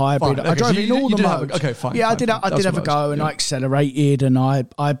drove it in hybrid, I drove it in all the modes. I did have a go, and I accelerated, and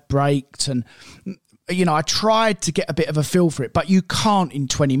I braked, and I tried to get a bit of a feel for it, but you can't in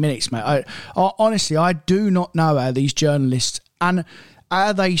 20 minutes, mate. Honestly, I do not know how these journalists and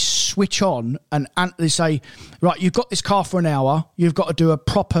how they switch on and they say, right, you've got this car for an hour, you've got to do a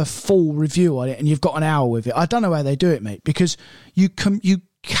proper full review on it, and you've got an hour with it. I don't know how they do it, mate, because you can't.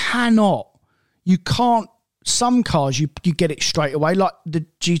 Some cars you get it straight away, like your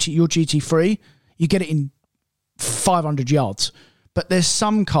GT3, you get it in 500 yards. But there's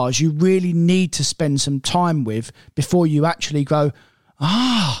some cars you really need to spend some time with before you actually go,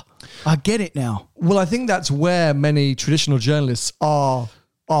 I get it now. Well, I think that's where many traditional journalists are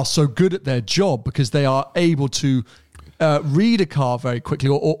so good at their job, because they are able to read a car very quickly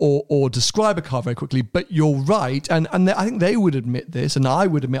or describe a car very quickly. But you're right, and I think they would admit this, and I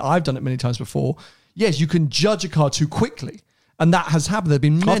would admit I've done it many times before. Yes, you can judge a car too quickly, and that has happened. There have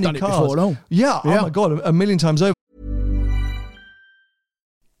been many I've done cars. It before, no? Yeah, oh my God, a million times over.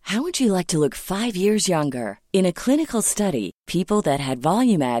 How would you like to look 5 years younger? In a clinical study, people that had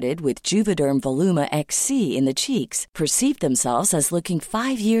volume added with Juvederm Voluma XC in the cheeks perceived themselves as looking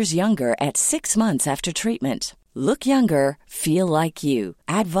 5 years younger at 6 months after treatment. Look younger, feel like you.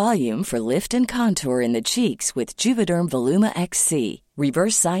 Add volume for lift and contour in the cheeks with Juvederm Voluma XC.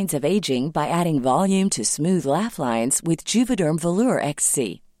 Reverse signs of aging by adding volume to smooth laugh lines with Juvederm Volure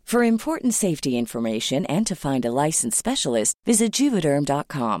XC. For important safety information and to find a licensed specialist, visit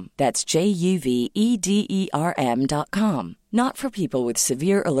Juvederm.com. That's JUVEDERM.com. Not for people with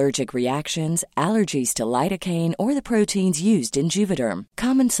severe allergic reactions, allergies to lidocaine, or the proteins used in Juvederm.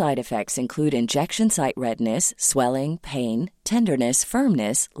 Common side effects include injection site redness, swelling, pain, tenderness,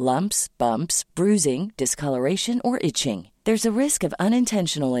 firmness, lumps, bumps, bruising, discoloration, or itching. There's a risk of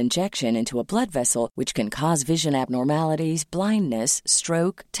unintentional injection into a blood vessel, which can cause vision abnormalities, blindness,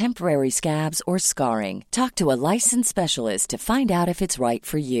 stroke, temporary scabs, or scarring. Talk to a licensed specialist to find out if it's right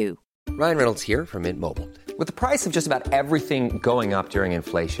for you. Ryan Reynolds here from Mint Mobile. With the price of just about everything going up during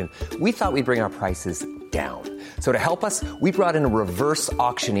inflation, we thought we'd bring our prices down. So to help us, we brought in a reverse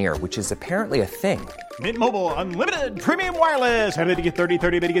auctioneer, which is apparently a thing. Mint Mobile Unlimited Premium Wireless. How to get 30,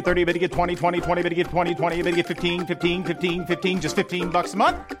 30, bit to get 30, bit to get 20, 20, 20, bit to get 20, 20, bit to get 15, 15, 15, 15, just $15 a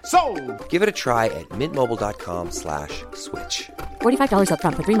month? Sold! Give it a try at mintmobile.com/switch. $45 up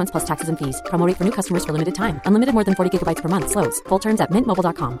front for 3 months plus taxes and fees. Promo rate for new customers for limited time. Unlimited more than 40 gigabytes per month. Slows full terms at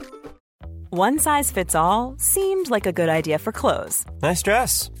mintmobile.com. One size fits all seemed like a good idea for clothes. Nice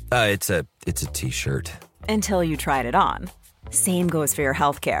dress. It's a t-shirt. Until you tried it on. Same goes for your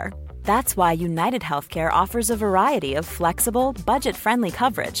healthcare. That's why United Healthcare offers a variety of flexible, budget-friendly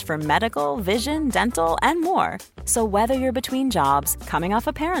coverage for medical, vision, dental, and more. So whether you're between jobs, coming off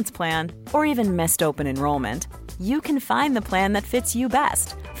a parent's plan, or even missed open enrollment, you can find the plan that fits you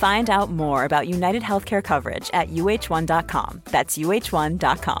best. Find out more about United Healthcare coverage at UH1.com. That's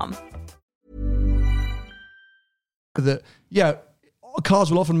UH1.com. That, cars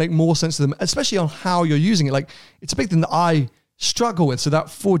will often make more sense to them, especially on how you're using it. Like, it's a big thing that I struggle with. So that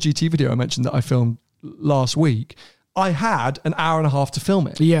 4GT video I mentioned that I filmed last week, I had an hour and a half to film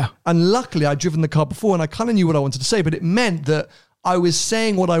it. Yeah. And luckily I'd driven the car before and I kind of knew what I wanted to say, but it meant that I was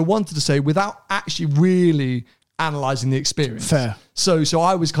saying what I wanted to say without actually really analyzing the experience. Fair. So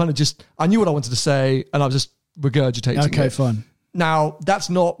I was kind of I knew what I wanted to say and I was just regurgitating it. Okay, fine. Now, that's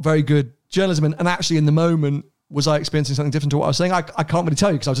not very good journalism. And actually in the moment, was I experiencing something different to what I was saying? I can't really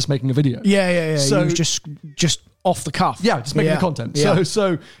tell you because I was just making a video. Yeah. So you was just off the cuff. Yeah, just making the content. Yeah.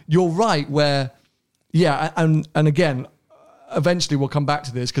 So you're right where, and again, eventually we'll come back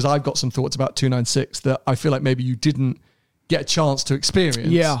to this because I've got some thoughts about 296 that I feel like maybe you didn't get a chance to experience.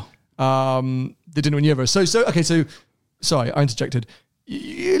 Yeah. They didn't when you ever. So sorry, I interjected.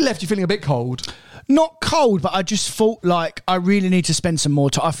 You left you feeling a bit cold. Not cold, but I just felt like I really need to spend some more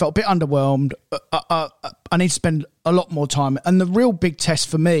time. I felt a bit underwhelmed. I need to spend a lot more time. And the real big test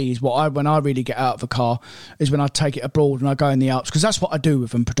for me is when I really get out of a car is when I take it abroad and I go in the Alps, because that's what I do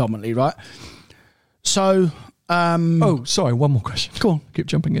with them predominantly, right? So... sorry, one more question. Go on. Keep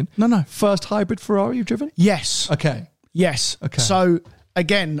jumping in. No. First hybrid Ferrari you've driven? Yes. Okay. Yes. Okay. So,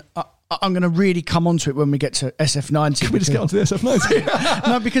 again... I'm going to really come onto it when we get to SF90. Can we just get onto the SF90?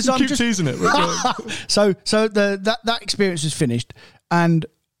 No, because I'm keep just teasing it. So that experience is finished, and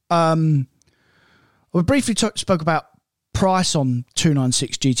we briefly spoke about price on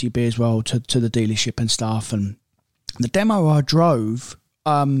 296 GTB as well to the dealership and stuff. And the demo I drove,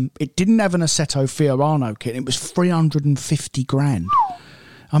 it didn't have an Assetto Fiorano kit. It was 350 grand.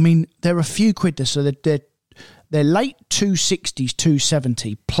 I mean, they're a few quid there, so they're late 260s,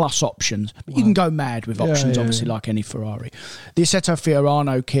 270 plus options. But you can go mad with options, obviously, like any Ferrari. The Assetto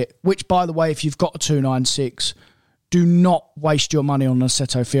Fiorano kit, which, by the way, if you've got a 296, do not waste your money on an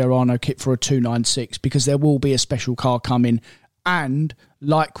Assetto Fiorano kit for a 296, because there will be a special car coming. And,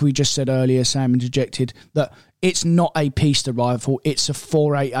 like we just said earlier, Sam interjected, that it's not a pista rival, it's a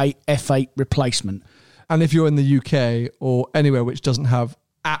 488 F8 replacement. And if you're in the UK or anywhere which doesn't have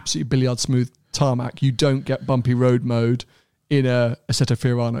absolutely billiard smooth tarmac, you don't get bumpy road mode in a Assetto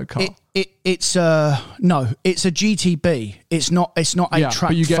Fiorano car. It's a GTB. It's not a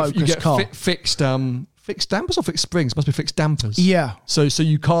track focused car. Fixed dampers or fixed springs? Must be fixed dampers. Yeah. So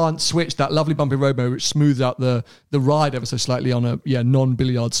you can't switch that lovely bumpy road mode which smooths out the ride ever so slightly on a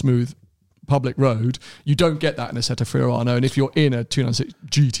non-billiard smooth public road. You don't get that in a Assetto Fiorano, and if you're in a 296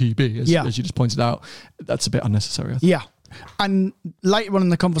 GTB, as you just pointed out, that's a bit unnecessary, I think. Yeah. And later on in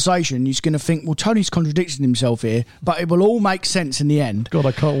the conversation, you're going to think, well, Tony's contradicting himself here, but it will all make sense in the end. God,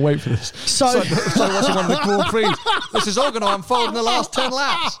 I can't wait for this. So watching one of the Grand Prix. This is all going to unfold in the last 10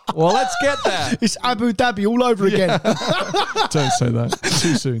 laps. Well, let's get there. It's Abu Dhabi all over again. Don't say that.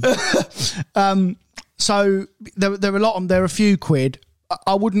 Too soon. So there are a few quid.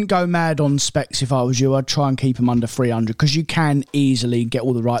 I wouldn't go mad on specs if I was you. I'd try and keep them under 300, because you can easily get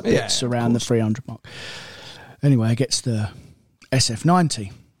all the right bits around the 300 mark. Anyway, it gets the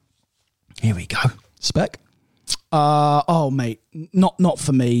SF90. Here we go. Spec? Mate, not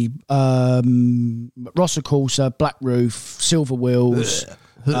for me. Rossa Corsa, black roof, silver wheels,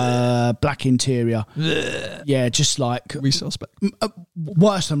 black interior. Yeah, just like resale spec.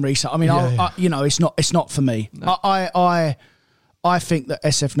 Worse than resale. I mean, it's not for me. No. I think that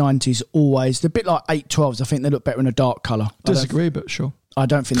SF90s always, they're a bit like 812s. I think they look better in a dark colour. Disagree, but sure. I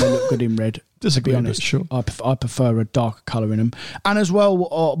don't think they look good in red. Disagree, to be honest. But sure. I prefer a darker colour in them. And as well,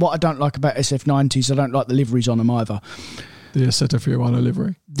 what I don't like about SF90s, I don't like the liveries on them either. The Assetto Fiorano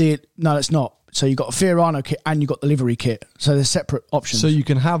livery? No, it's not. So you've got a Fiorano kit and you've got the livery kit. So they're separate options. So you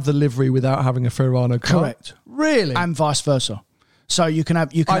can have the livery without having a Fiorano car? Correct. Really? And vice versa. So you can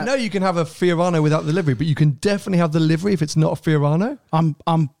have... I know you can have a Fiorano without the livery, but you can definitely have the livery if it's not a Fiorano? I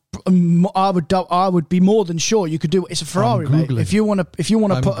would be more than sure you could do it. It's a Ferrari, mate. If you want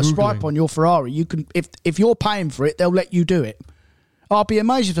to put a stripe on your Ferrari, you can. If you're paying for it, they'll let you do it. I'll be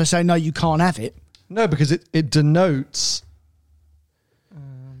amazed if they say no, you can't have it. No, because it denotes.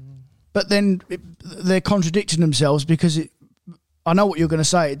 But then they're contradicting themselves, because I know what you're going to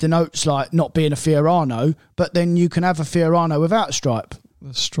say. It denotes like not being a Fiorano, but then you can have a Fiorano without a stripe.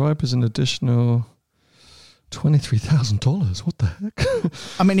 The stripe is an additional $23,000. What the heck?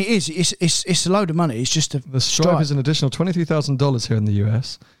 I mean, it is. It's a load of money. It's just the stripe is an additional $23,000 here in the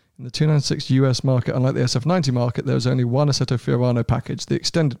US. In the 296 US market, unlike the SF90 market, there's only one Assetto Fiorano package, the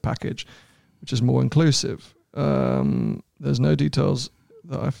extended package, which is more inclusive. There's no details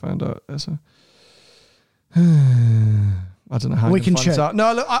that I found out. I don't know how we can check. Out.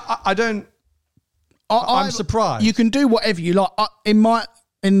 No, look, I don't. I'm surprised. You can do whatever you like.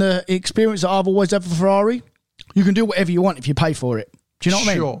 In the experience that I've always had for Ferrari, you can do whatever you want if you pay for it. Do you know what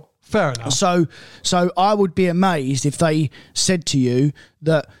I mean? Sure. Fair enough. So I would be amazed if they said to you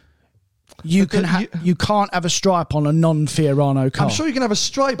that you can't have a stripe on a non-Fiorano car. I'm sure you can have a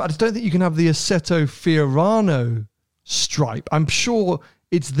stripe, but I just don't think you can have the Assetto Fiorano stripe. I'm sure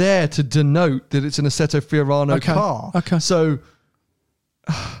it's there to denote that it's an Assetto Fiorano car. Okay. So,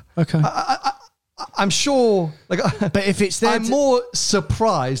 okay. I'm sure, but if it's there, I'm more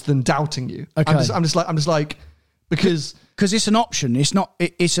surprised than doubting you. Okay. I'm just like, Because it's an option.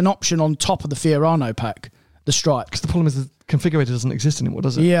 It's an option on top of the Fiorano pack, the Stripe. Because the problem is the configurator doesn't exist anymore,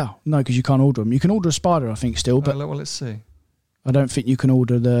 does it? Yeah, no, because you can't order them. You can order a Spider, I think, still, but well, let's see. I don't think you can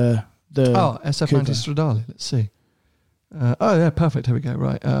order the SF90 Stradale. Let's see. Perfect. Here we go.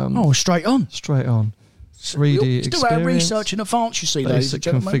 Right. Straight on. Straight on. 3D experience. Still our research in advance, you see, ladies and Basic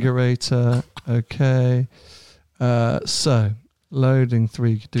gentlemen. configurator. Okay. So, loading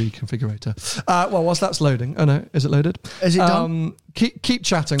 3D configurator. Whilst that's loading. Oh, no. Is it loaded? Is it done? Keep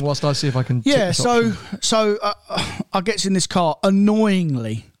chatting whilst I see if I can... Yeah, so I gets in this car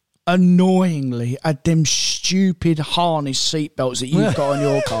annoyingly at them stupid harness seatbelts that you've got on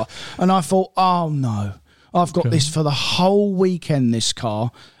your car. And I thought, oh no, I've got this for the whole weekend, this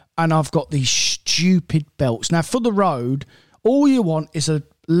car, and I've got these stupid belts. Now, for the road, all you want is a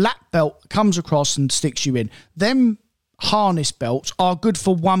lap belt comes across and sticks you in. Them harness belts are good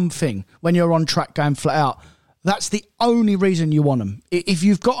for one thing when you're on track going flat out. That's the only reason you want them. If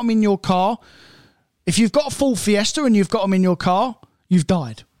you've got them in your car, if you've got a full Fiesta and you've got them in your car, you've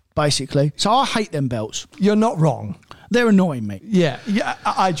died, basically. So I hate them belts. You're not wrong. They're annoying me. Yeah.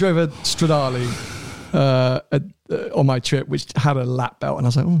 I drove a Stradale on my trip, which had a lap belt, and I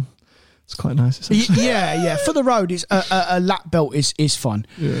was like, oh, it's quite nice. Yeah. For the road, it's a lap belt is fun.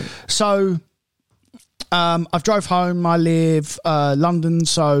 Yeah. So I've drove home. I live London,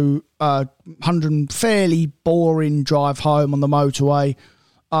 so 100 fairly boring drive home on the motorway.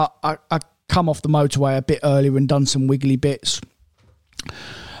 I come off the motorway a bit earlier and done some wiggly bits.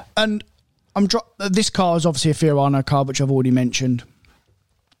 And this car is obviously a Fiorano car, which I've already mentioned.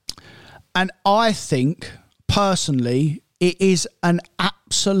 And I think, personally, it is an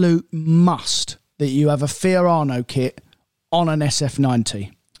absolute must that you have a Fiorano kit on an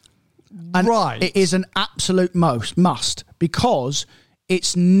SF90. And right. It is an absolute must because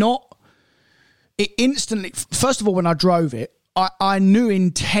it's not... It instantly... First of all, when I drove it, I knew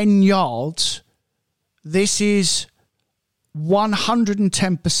in 10 yards, this is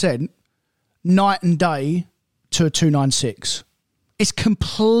 110% night and day to a 296. It's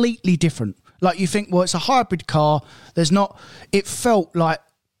completely different. Like, you think, well, it's a hybrid car. There's not... It felt like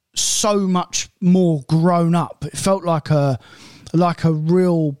so much more grown up. It felt like a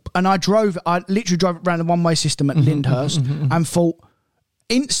real... And I literally drove it around the one-way system at Lyndhurst and thought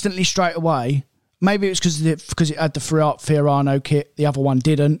instantly straight away, maybe it was because it had the Fiorano kit, the other one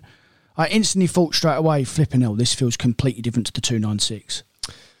didn't. I instantly thought straight away, flipping hell, this feels completely different to the 296.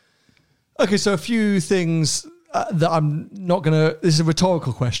 Okay, so a few things that I'm not going to... This is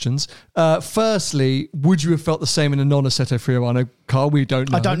rhetorical questions. Firstly, would you have felt the same in a non-Assetto Fiorano car? We don't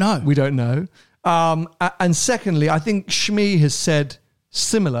know. I don't know. We don't know. And secondly, I think Shmee has said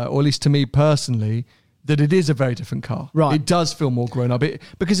similar, or at least to me personally, that it is a very different car. Right. It does feel more grown up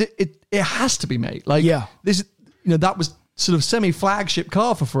because it has to be made. Like, yeah. This, that was sort of semi-flagship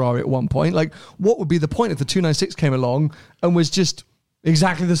car for Ferrari at one point. Like, what would be the point if the 296 came along and was just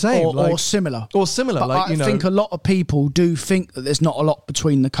exactly the same? Or similar. Or similar. But I think a lot of people do think that there's not a lot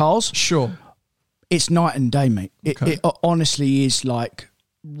between the cars. Sure. It's night and day, mate. Okay. It honestly is like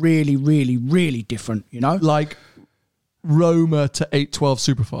really, really, really different, Like Roma to 812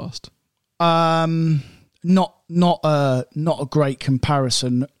 Superfast. Not a great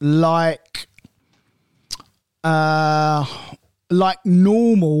comparison. Like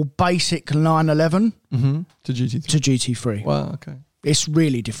normal basic 911 to GT3. to GT3. Wow, okay. It's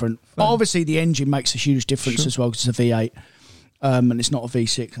really different. Obviously, the engine makes a huge difference as well because it's a V8 and it's not a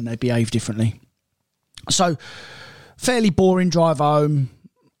V6 and they behave differently. So, fairly boring drive home.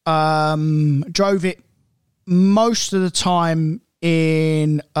 Drove it most of the time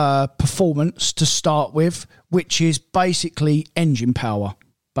in performance to start with, which is basically engine power,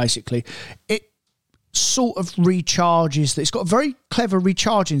 basically. It sort of recharges. It's got a very clever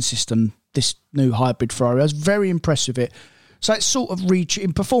recharging system, this new hybrid Ferrari. I was very impressed with it. So it's sort of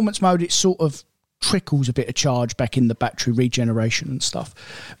in performance mode, it sort of trickles a bit of charge back in the battery regeneration and stuff.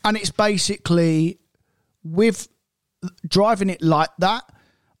 And it's basically, with driving it like that,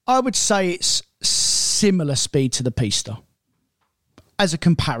 I would say it's similar speed to the Pista as a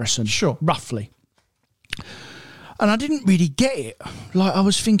comparison. Sure. Roughly. And I didn't really get it. Like, I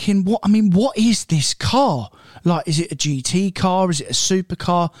was thinking, what is this car? Like, is it a GT car? Is it a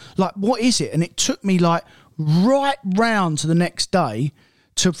supercar? Like, what is it? And it took me like right round to the next day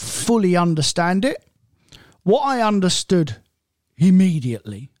to fully understand it. What I understood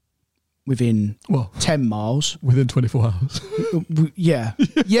immediately within 10 miles. Within 24 hours. Yeah.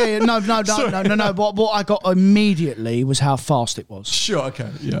 No. What I got immediately was how fast it was. Sure,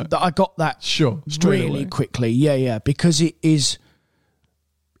 okay, yeah. I got that really quickly. Yeah, because it is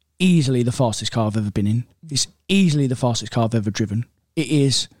easily the fastest car I've ever been in. It's easily the fastest car I've ever driven. It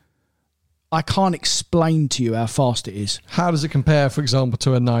is. I can't explain to you how fast it is. How does it compare, for example,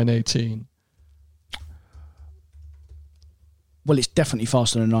 to a 918? Well, it's definitely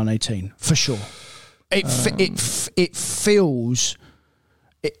faster than a 918, for sure. It feels...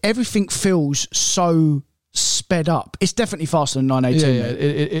 everything feels so sped up. It's definitely faster than 918. Yeah,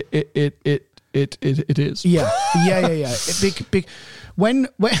 it is. Yeah. Big. When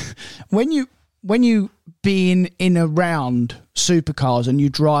you being in around supercars and you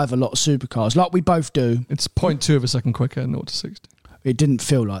drive a lot of supercars, like we both do, it's 0.2 of a second quicker, 0 to 60. It didn't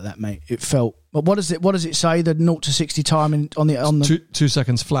feel like that, mate. It felt. But what does it say? The 0 to 60 time on the 2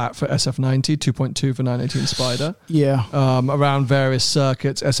 seconds flat for SF90, 2.2 for 918 Spider. Yeah. Around various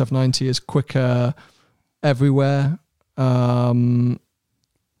circuits, SF90 is quicker everywhere.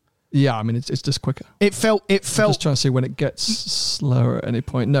 Yeah, I mean it's just quicker. It felt. I'm just trying to see when it gets slower at any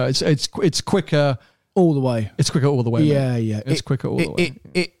point. No, it's quicker all the way. It's quicker all the way. Yeah, mate. yeah. It's quicker all the way.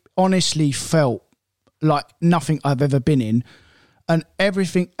 It honestly felt like nothing I've ever been in, and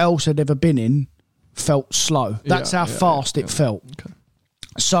everything else I'd ever been in felt slow. That's how fast it felt. Okay.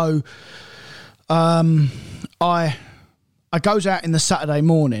 So, I goes out in the Saturday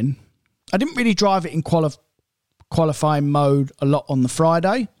morning. I didn't really drive it in qualifying mode a lot on the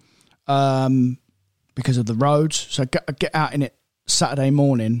Friday. Because of the roads. So I get out in it Saturday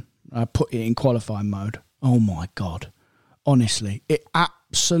morning. I put it in qualifying mode. Oh my God. Honestly, it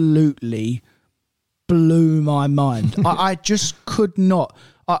absolutely blew my mind. I just could not.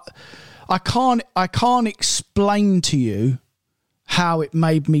 I can't explain to you how it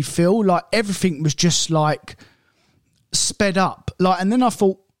made me feel. Like everything was just like sped up. Like, and then I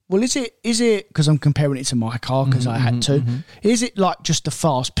thought, well, is it, because I'm comparing it to my car because I had to, is it like just a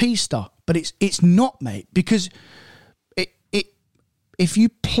fast pista? But it's not, mate, because if you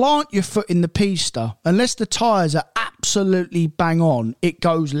plant your foot in the pista, unless the tyres are absolutely bang on, it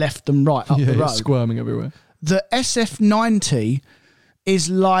goes left and right up the road. It's squirming everywhere. The SF90 is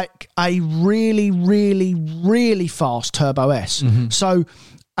like a really, really, really fast Turbo S. So,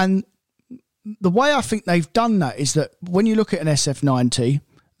 and the way I think they've done that is that when you look at an SF90,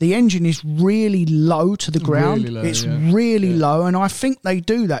 the engine is really low to the ground. Really low, it's really low, and I think they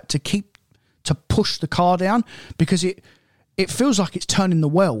do that to push the car down because it feels like it's turning the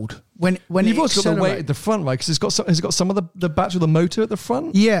world when you've also got the weight accelerates. at the front, right? Because it's got some of the battery, the motor at the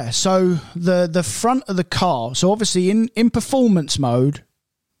front. Yeah, so the front of the car. So obviously in performance mode,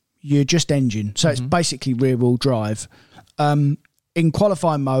 you're just engine. So it's basically rear wheel drive. In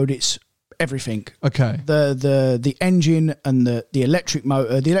qualifying mode, it's everything. Okay. The engine and the electric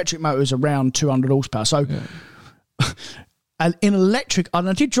motor. The electric motor is around 200 horsepower. So and in electric, and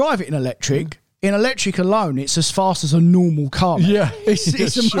I did drive it in electric. In electric alone, it's as fast as a normal car. Mate. Yeah. It's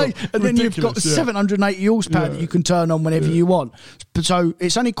amazing. Sure. And then you've got 780 horsepower that you can turn on whenever you want. So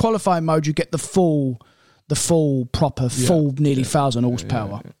it's only qualifying mode you get the full proper nearly 1,000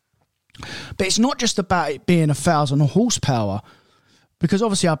 horsepower. But it's not just about it being 1,000 horsepower, because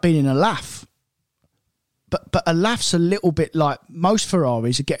obviously I've been in a LAF. But a LAF's a little bit like most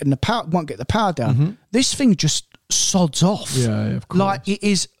Ferraris are getting the power, won't get the power down. This thing just sods off. Yeah, of course. Like it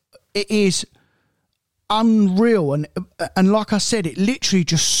is unreal, and like I said, it literally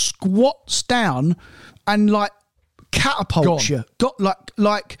just squats down and like catapults you.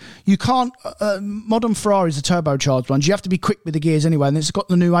 Like you can't. Modern Ferraris are turbocharged ones. You have to be quick with the gears anyway, and it's got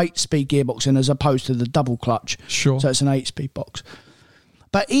the new 8-speed gearbox in as opposed to the double clutch. Sure. So it's an 8-speed box.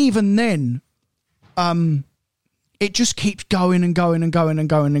 But even then, it just keeps going and going and going and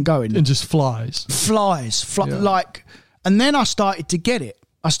going and going. And just flies. Like, and then I started to get it.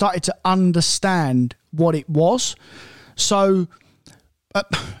 I started to understand what it was. So,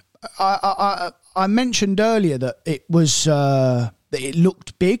 I mentioned earlier that it was that it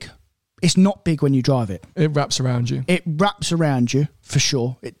looked big. It's not big when you drive it. It wraps around you. It wraps around you for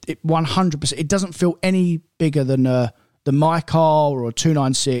sure. It 100%. It doesn't feel any bigger than my car or a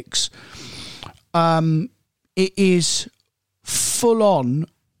 296. It is full on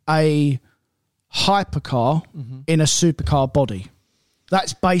a hypercar in a supercar body.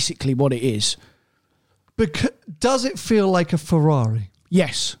 That's basically what it is. Does it feel like a Ferrari?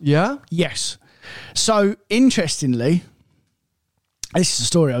 Yes. Yeah? Yes. So, interestingly, this is a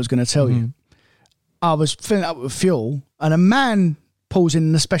story I was going to tell you. I was filling up with fuel, and a man pulls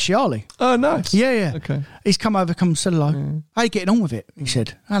in the Speciale. Oh, nice. Yeah. Okay. He's come over, come said hello. How you getting on with it? He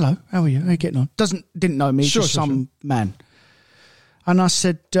said, hello, how are you? How are you getting on? Didn't know me, just some man. And I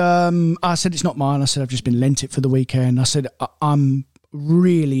said, it's not mine. I said, I've just been lent it for the weekend. I said, I'm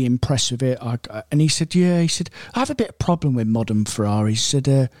really impressed with it. And he said, I have a bit of problem with modern Ferraris. He said,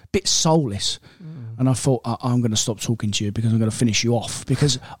 a bit soulless. And I thought, I'm going to stop talking to you because I'm going to finish you off.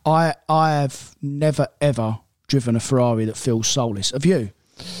 Because I have never, ever driven a Ferrari that feels soulless. Have you?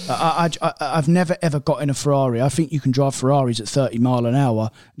 I've never, ever got in a Ferrari. I think you can drive Ferraris at 30 mile an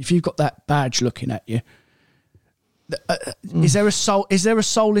hour. If you've got that badge looking at you, is there a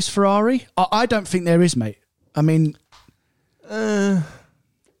soulless Ferrari? I don't think there is, mate. I mean...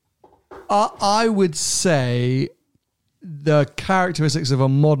 I would say the characteristics of a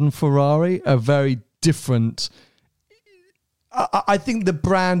modern Ferrari are very different. I think the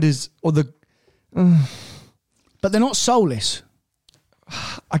brand is... But they're not soulless.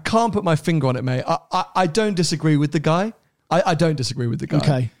 I can't put my finger on it, mate. I don't disagree with the guy. I don't disagree with the guy.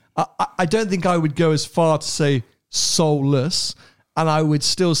 Okay. I don't think I would go as far to say soulless, and I would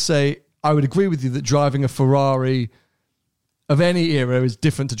still say I would agree with you that driving a Ferrari of any era is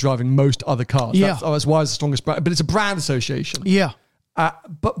different to driving most other cars. Yeah. That's why it's the strongest brand. But it's a brand association. Yeah.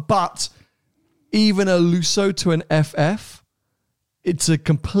 But even a Lusso to an FF, it's a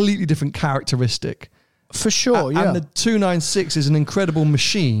completely different characteristic. For sure, yeah. And the 296 is an incredible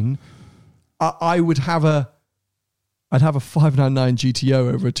machine. I'd have a 599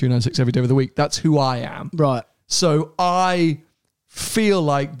 GTO over a 296 every day of the week. That's who I am. Right. So I feel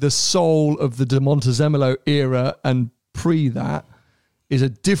like the soul of the De Montezemolo era and pre that is a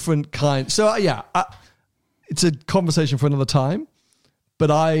different kind. So it's a conversation for another time.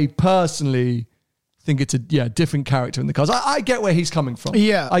 But I personally think it's a different character in the cars. I get where he's coming from.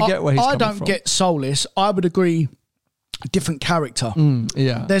 Yeah, I get where he's coming from. I don't get soulless. I would agree. Different character.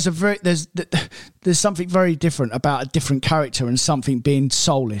 Yeah. There's something very different about a different character and something being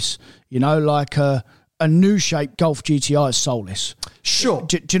soulless. You know, like a new shape Golf GTI is soulless. Sure.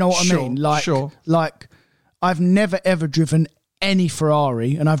 Do you know what I mean? Like I've never ever driven any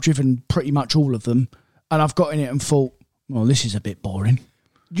Ferrari, and I've driven pretty much all of them, and I've got in it and thought, well, this is a bit boring.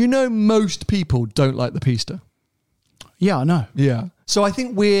 You know, most people don't like the Pista. Yeah, I know. Yeah. So I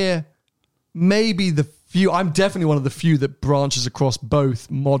think we're maybe the few. I'm definitely one of the few that branches across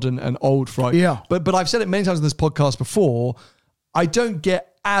both modern and old Ferrari. Yeah. But I've said it many times in this podcast before. I don't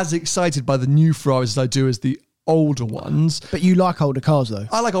get as excited by the new Ferraris as I do as the older ones. But you like older cars, though.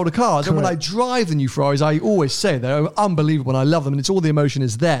 I like older cars. Correct. And when I drive the new Ferraris, I always say they're unbelievable and I love them and it's all the emotion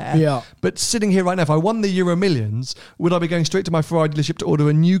is there. Yeah. But sitting here right now, if I won the Euro Millions, would I be going straight to my Ferrari dealership to order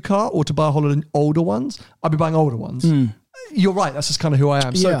a new car or to buy a whole lot of older ones? I'd be buying older ones. You're right. That's just kind of who I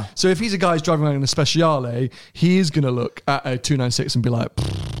am. So if he's a guy who's driving around in a Speciale, he is going to look at a 296 and be like,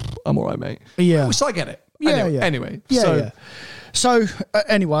 I'm all right, mate. Yeah. So I get it. Anyway. So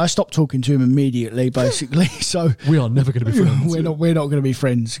anyway, I stopped talking to him immediately, basically. So we are never going to be friends. We're not going to be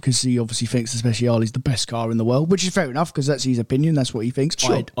friends because he obviously thinks the Speciale is the best car in the world, which is fair enough because that's his opinion. That's what he thinks.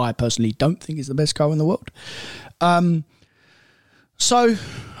 Sure. I personally don't think it's the best car in the world. So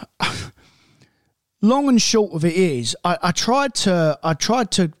long and short of it is, I tried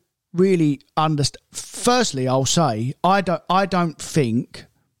to really understand. Firstly, I'll say I don't think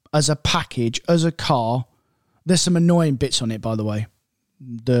as a package, as a car. There's some annoying bits on it, by the way.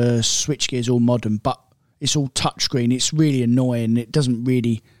 The switchgear's all modern, but it's all touchscreen. It's really annoying. I don't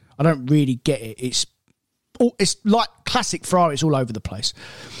really get it. It's like classic Ferrari. It's all over the place.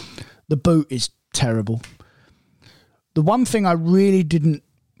 The boot is terrible. The one thing I really didn't,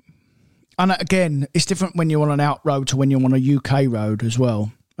 and again, it's different when you're on an out road to when you're on a UK road as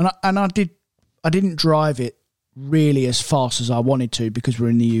well. And I didn't drive it really as fast as I wanted to because we're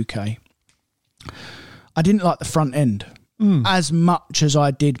in the UK. I didn't like the front end as much as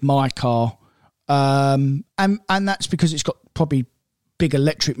I did my car. And that's because it's got probably big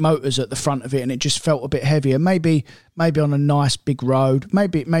electric motors at the front of it and it just felt a bit heavier. Maybe on a nice big road,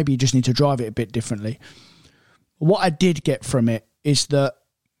 maybe you just need to drive it a bit differently. What I did get from it is that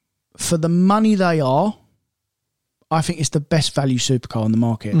for the money they are, I think it's the best value supercar on the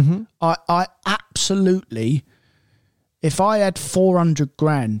market. Mm-hmm. I absolutely, if I had 400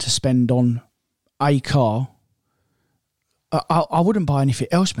 grand to spend on a car, I wouldn't buy anything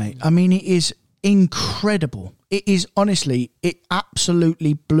else, mate. I mean, it is incredible. It is, honestly, it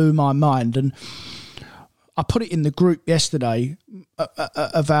absolutely blew my mind. And I put it in the group yesterday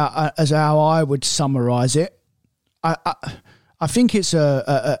as how I would summarise it. I think it's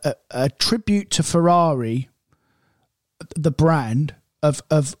a tribute to Ferrari, the brand,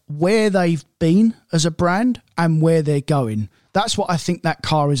 of where they've been as a brand and where they're going. That's what I think that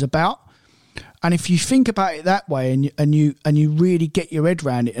car is about. And if you think about it that way and you really get your head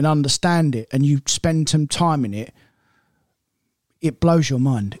around it and understand it and you spend some time in it, it blows your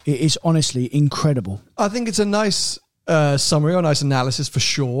mind. It is honestly incredible. I think it's a nice summary or a nice analysis for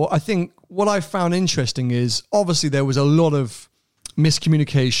sure. I think what I found interesting is obviously there was a lot of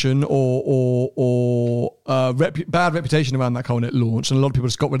miscommunication or bad reputation around that car when it launched, and a lot of people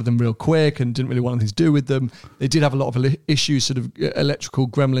just got rid of them real quick and didn't really want anything to do with them. They did have a lot of issues, sort of electrical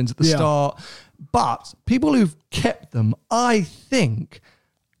gremlins at the start, but people who've kept them, I think,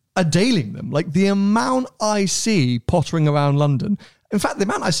 are dailing them. Like the amount I see pottering around London, in fact, the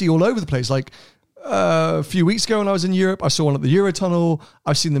amount I see all over the place, like a few weeks ago when I was in Europe, I saw one at the Eurotunnel.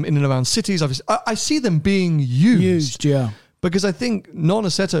 I've seen them in and around cities. I see them being used. Because I think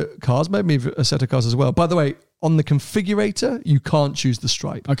non-Assetto cars, maybe Assetto cars as well. By the way, on the configurator, you can't choose the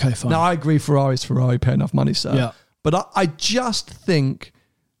stripe. Okay, fine. Now, I agree, Ferrari's Ferrari, pay enough money, sir. Yeah. But I just think,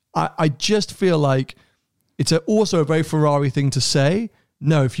 I just feel like it's also a very Ferrari thing to say.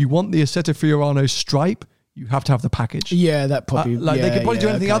 No, if you want the Assetto Fiorano stripe, you have to have the package. Yeah, that probably... they could probably do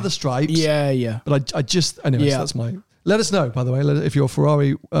anything other stripes. Yeah. But I just... Anyways, that's my... Let us know, by the way, if you're a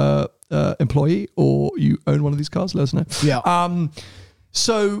Ferrari employee or you own one of these cars, let us know. Yeah.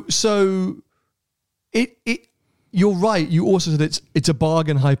 So you're right. You also said it's a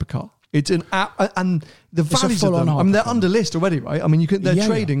bargain hypercar. It's an app, and the values of them. I mean, they're under list already, right? I mean, they're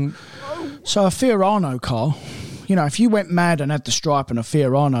trading. So a Fiorano car, if you went mad and had the stripe and a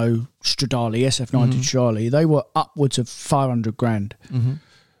Fiorano Stradale, SF90 Stradale, they were upwards of 500 grand. Mm-hmm.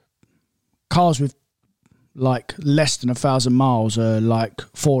 Cars with like less than 1,000 miles are like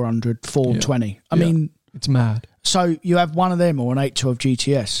 400, 420. I mean, it's mad. So you have one of them or an 812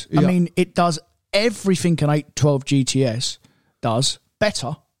 GTS. I mean, it does everything an 812 GTS does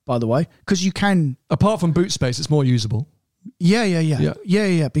better, by the way, because you can. Apart from boot space, it's more usable.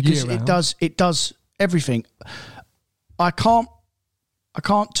 Yeah. Because it does everything. I can't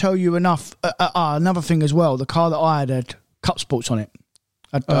tell you enough. Another thing as well, the car that I had Cup Sports on it.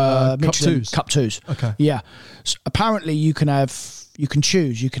 Cup 2s. Cup 2s. Okay. Yeah. So apparently you can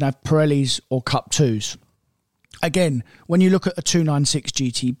choose. You can have Pirellis or Cup 2s. Again, when you look at a 296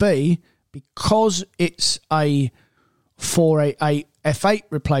 GTB, because it's a 488 F8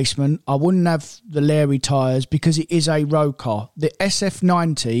 replacement, I wouldn't have the Larry tyres because it is a road car. The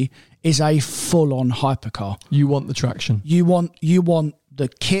SF90 is a full-on hypercar. You want the traction. You want the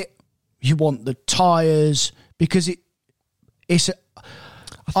kit. You want the tyres because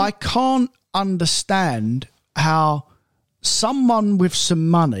I can't understand how someone with some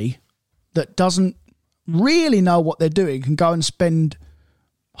money that doesn't really know what they're doing can go and spend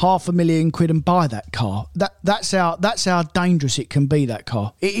 £500,000 and buy that car. That's how dangerous it can be, that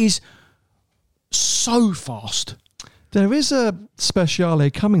car. It is so fast. There is a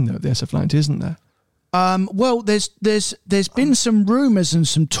Speciale coming though, the SF90, isn't there? Well, there's been some rumours and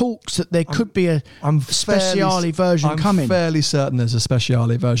some talks that there could be a Speciale version coming. I'm fairly certain there's a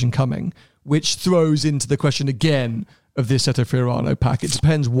Speciale version coming, which throws into the question again of the Assetto Fiorano pack. It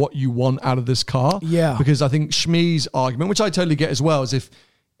depends what you want out of this car. Yeah. Because I think Shmee's argument, which I totally get as well, is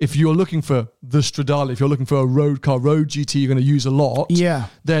if you're looking for the Stradale, if you're looking for a road car, road GT you're going to use a lot,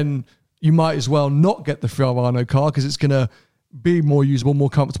 then you might as well not get the Fiorano car because it's going to be more usable, more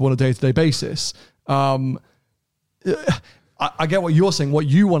comfortable on a day-to-day basis. I get what you're saying. What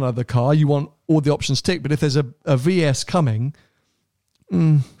you want out of the car, you want all the options ticked. But if there's a VS coming...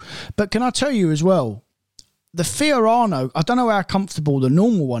 But can I tell you as well, the Fiorano, I don't know how comfortable the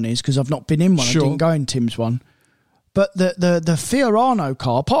normal one is because I've not been in one. Sure. I didn't go in Tim's one. But the Fiorano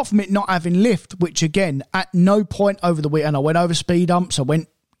car, apart from it not having lift, which again, at no point over the weekend, I went over speed humps. I went,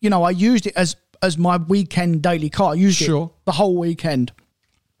 I used it as my weekend daily car. I used it the whole weekend.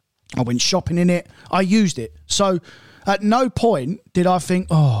 I went shopping in it. I used it. So at no point did I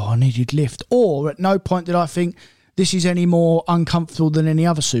think, I needed lift. Or at no point did I think this is any more uncomfortable than any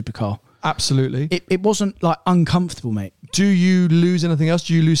other supercar. Absolutely. It wasn't like uncomfortable, mate. Do you lose anything else?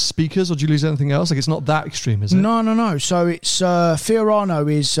 Do you lose speakers or do you lose anything else? Like it's not that extreme, is it? No. So it's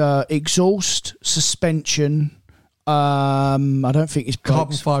Fiorano is exhaust, suspension. I don't think it's brakes.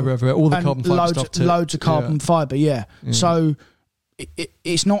 Carbon fibre everywhere. All the carbon fibre stuff too. Loads of carbon fibre, yeah. So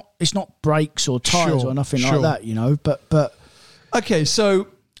it's not brakes or tyres or nothing like that, But okay, so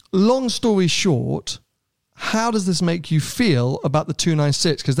long story short, how does this make you feel about the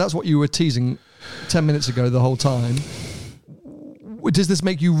 296? Because that's what you were teasing 10 minutes ago the whole time. Does this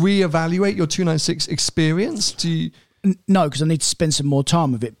make you reevaluate your 296 experience? No, because I need to spend some more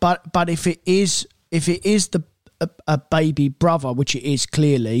time with it. But if it is a baby brother, which it is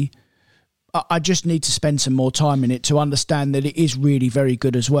clearly, I just need to spend some more time in it to understand that it is really very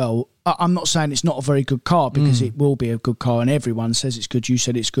good as well. I'm not saying it's not a very good car because it will be a good car and everyone says it's good. You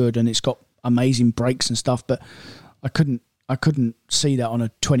said it's good and it's got amazing brakes and stuff, but I couldn't I couldn't see that on a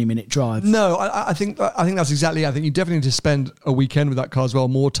 20-minute drive. No, I think that's exactly it. I think you definitely need to spend a weekend with that car as well,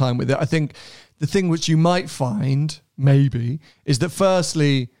 more time with it. I think the thing which you might find, maybe, is that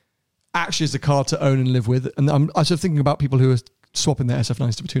firstly, actually it's a car to own and live with. And I'm sort of thinking about people who are swapping their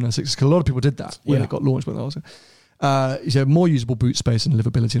SF90s to 296s, because a lot of people did that when it got launched. When they was more usable boot space and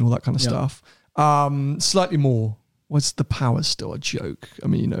livability and all that kind of stuff. Slightly more. What's the power still a joke? I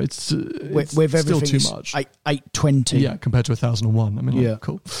mean, you know, it's with still too much. 820. Yeah, compared to 1001. I mean,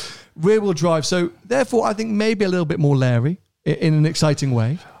 cool. Rear wheel drive. So therefore, I think maybe a little bit more Larry in an exciting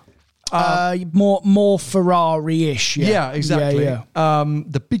way. More Ferrari-ish. Yeah, exactly. Yeah.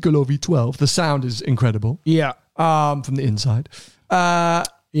 The Piccolo V12. The sound is incredible. Yeah. From the inside.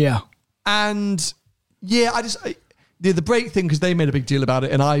 Yeah. And yeah, the brake thing, because they made a big deal about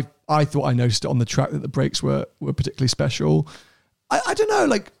it, and I thought I noticed it on the track that the brakes were particularly special. I don't know,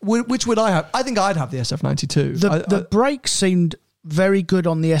 like, which would I have? I think I'd have the SF92. The brakes seemed very good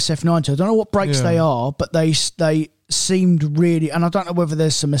on the SF90. I don't know what brakes they are, but they seemed really, and I don't know whether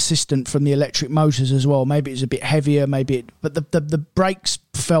there's some assistant from the electric motors as well. Maybe it's a bit heavier, but the brakes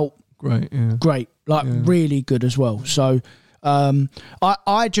felt great, really good as well. So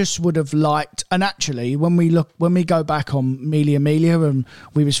I just would have liked, and actually when we go back on Mille Miglia and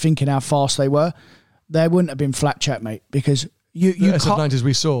we was thinking how fast they were, there wouldn't have been flat chat, mate, because you the SF90s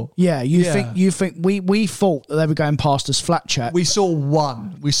we saw. Yeah, you think we thought that they were going past us flat chat. We saw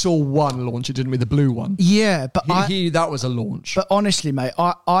one launch, didn't we? The blue one. Yeah, but that was a launch. But honestly, mate,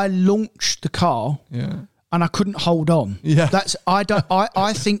 I launched the car. Yeah. And I couldn't hold on. Yeah.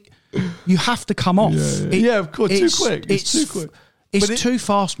 I think you have to come off. Yeah, of course. Too quick. It's too quick. It's too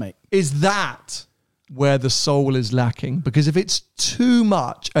fast, mate. Is that where the soul is lacking? Because if it's too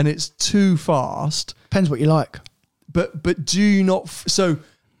much and it's too fast, depends what you like. But do you not? So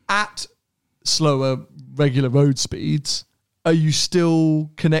at slower regular road speeds, are you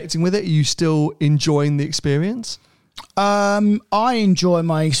still connecting with it? Are you still enjoying the experience? I enjoy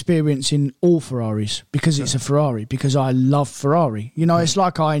my experience in all Ferraris because it's a Ferrari, because I love Ferrari. You know, it's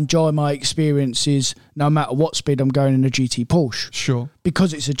like I enjoy my experiences no matter what speed I'm going in a GT Porsche. Sure.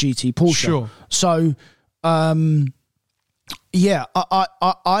 Because it's a GT Porsche. Sure. So, yeah,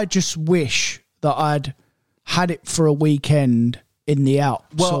 I just wish that I'd had it for a weekend in the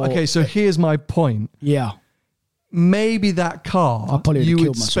Alps. Well, okay, so here's my point. Yeah. Maybe that car, I probably would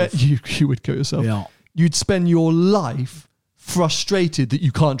kill myself. You would kill yourself. Yeah. You'd spend your life frustrated that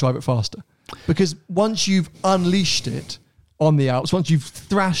you can't drive it faster. Because once you've unleashed it on the Alps, once you've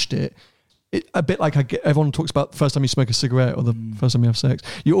thrashed it, a bit like everyone talks about the first time you smoke a cigarette or the first time you have sex,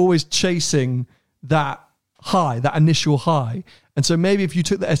 you're always chasing that high, that initial high. And so maybe if you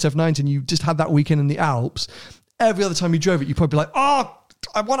took the SF90 and you just had that weekend in the Alps, every other time you drove it, you'd probably be like, oh,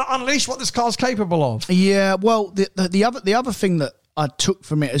 I want to unleash what this car's capable of. Yeah, well, the other thing that I took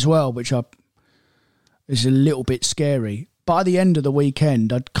from it as well, which is a little bit scary, by the end of the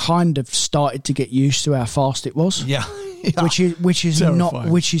weekend, I'd kind of started to get used to how fast it was. Yeah. Which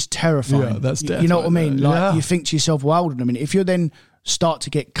is terrifying. Yeah, that's death. You know what I mean? Right? You think to yourself, well, hold on a minute. If you then start to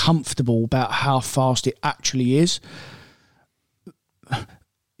get comfortable about how fast it actually is,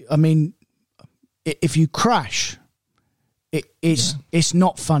 I mean, if you crash, it's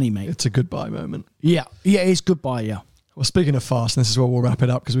not funny, mate. It's a goodbye moment. Yeah, it's goodbye, yeah. Well, speaking of fast, and this is where we'll wrap it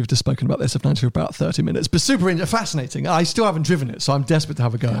up because we've just spoken about the SF90 for about 30 minutes, but super fascinating. I still haven't driven it, so I'm desperate to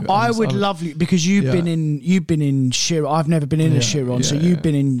have a go. I would love you, because you've been in Chiron. I've never been in a Chiron, so you've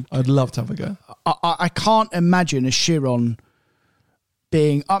been in. I'd love to have a go. I can't imagine a Chiron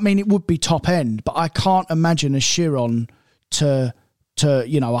being. I mean, it would be top end, but I can't imagine a Chiron to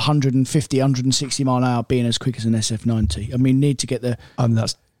 150, 160 mile an hour being as quick as an SF90. I mean, need to get the.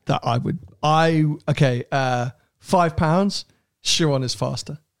 Okay. £5, Chiron is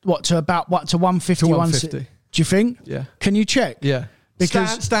faster. To 150? To 150. Do you think? Yeah. Can you check? Yeah.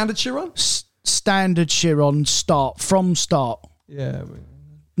 Because standard Chiron? Standard Chiron start. Yeah.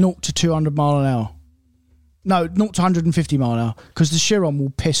 0 to 200 mile an hour. No, 0 to 150 mile an hour, because the Chiron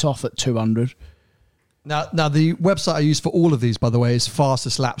will piss off at 200. Now the website I use for all of these, by the way, is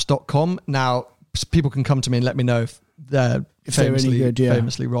fastestlaps.com. Now, people can come to me and let me know if they're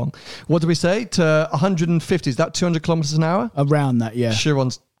famously wrong. What do we say? To 150, is that 200 kilometers an hour? Around that, yeah.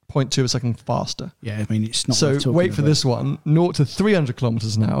 Chiron's 0.2 a second faster. Yeah, I mean, it's not. So wait for this one. 0 to 300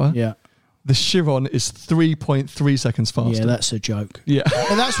 kilometers an hour. Yeah. The Chiron is 3.3 seconds faster. Yeah, that's a joke. Yeah.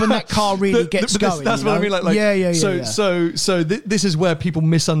 And that's when that car really gets going. That's what I mean. Yeah. So this is where people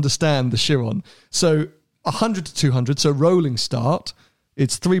misunderstand the Chiron. So 100 to 200, so rolling start,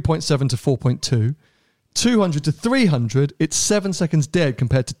 it's 3.7 to 4.2. 200 to 300, it's 7 seconds dead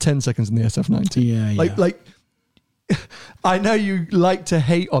compared to 10 seconds in the SF90. Yeah. I know you like to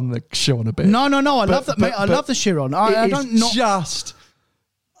hate on the Chiron a bit. No. I love that, mate. I love the Chiron. I don't not just.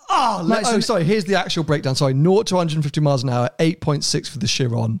 Mate, Sorry. Here's the actual breakdown. Sorry, 0 to 150 miles an hour, 8.6 for the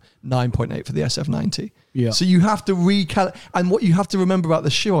Chiron, 9.8 for the SF90. Yeah. So you have to recalibrate, and what you have to remember about the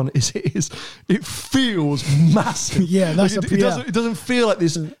Chiron is it feels massive. Yeah, that's it doesn't feel like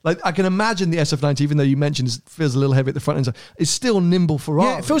this. Like I can imagine the SF90, even though you mentioned it feels a little heavy at the front end. It's still nimble Ferrari.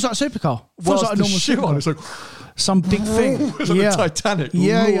 Yeah, it feels like a supercar. It feels Whilst like a normal the Chiron, supercar. it's like some big thing. it's like the Titanic.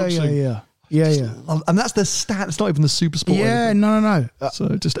 Yeah. And that's the stat. It's not even the super sport. Yeah, no.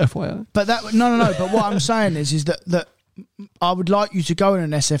 So just FYI. But that no. But what I'm saying is that I would like you to go in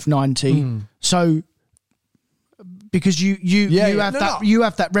an SF90. So because you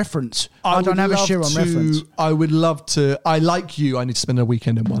have that reference. I don't have a Chiron reference. I would love to. I like you. I need to spend a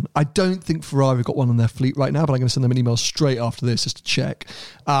weekend in one. I don't think Ferrari have got one on their fleet right now, but I'm going to send them an email straight after this just to check.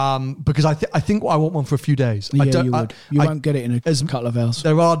 Because I think I want one for a few days. Yeah, you would. You won't get it in a couple of hours.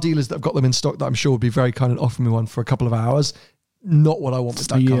 There are dealers that have got them in stock that I'm sure would be very kind and offer me one for a couple of hours. Not what I want with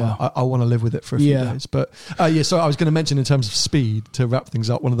that car. I want to live with it for a few days. But so I was going to mention in terms of speed to wrap things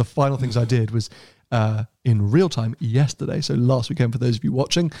up. One of the final things I did was in real time yesterday. So last weekend for those of you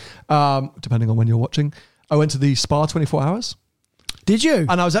watching, depending on when you're watching, I went to the Spa 24 Hours. Did you?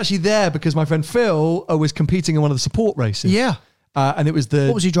 And I was actually there because my friend Phil was competing in one of the support races. Yeah. And it was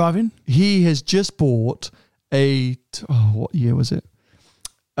What was he driving? He has just bought what year was it?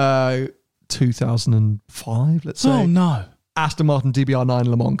 2005, let's say. Oh, no. Aston Martin DBR9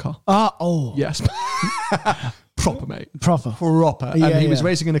 Le Mans car. Yes. Proper, mate. Proper. And he was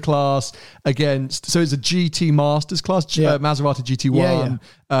racing in a class against, so it's a GT Masters class, Maserati GT1,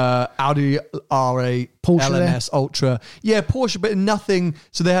 Audi R8, Porsche LMS Ultra. Yeah, Porsche, but nothing.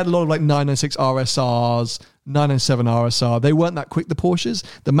 So they had a lot of like 996 RSRs, 997 RSR. They weren't that quick, the Porsches.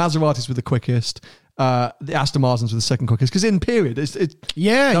 The Maseratis were the quickest. The Aston Martins were the second quickest. Because in period, that's what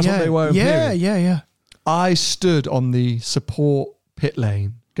they were in period. Yeah. I stood on the support pit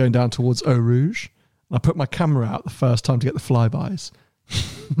lane going down towards Eau Rouge. I put my camera out the first time to get the flybys.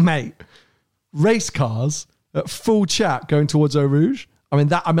 Mate, race cars at full chat going towards Eau Rouge. I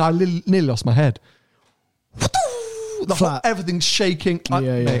nearly lost my head. Everything's shaking.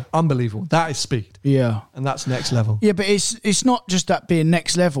 Mate, unbelievable. That is speed. Yeah. And that's next level. Yeah, but it's not just that being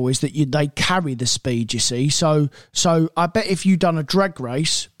next level, is that they carry the speed, you see. So I bet if you'd done a drag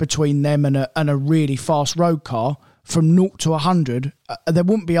race between them and a really fast road car, from 0 to 100, there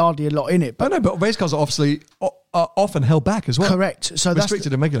wouldn't be hardly a lot in it. But but race cars are obviously often held back as well. Correct. So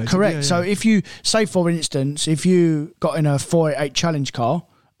restricted and regulated. Correct. Yeah. So if you say, for instance, if you got in a 488 challenge car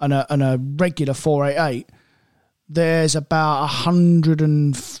and a regular 488, there's about 100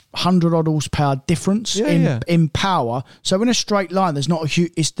 odd horsepower difference in power. So in a straight line, there's not a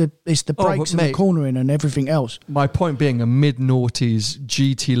huge. It's the brakes and the cornering and everything else. My point being, a mid-noughties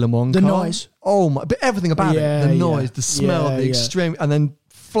GT Le Mans the car. noise. Oh my! But everything about it, the noise, the smell, the extreme, and then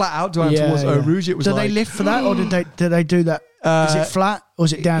flat out down towards Eau Rouge. It was. Do they lift for that, or did they do that? Is it flat or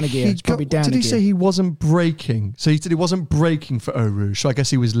is it down a gear? It's probably down a gear. Did he say he wasn't braking? So he said he wasn't braking for Eau Rouge. So I guess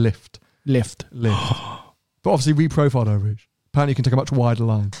he was lift. But obviously reprofiled Eau Rouge. Apparently you can take a much wider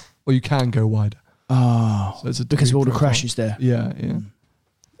line. Or you can go wider. Oh. So it's because of all the crashes there. Yeah.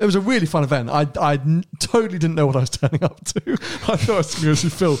 It was a really fun event. I totally didn't know what I was turning up to. I thought I was going to see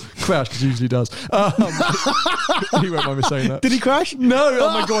Phil crash, because he usually does. He won't mind me saying that. Did he crash? No.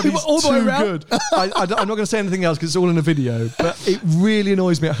 Oh my God, he's all the way too around? good. I'm not going to say anything else because it's all in a video, but it really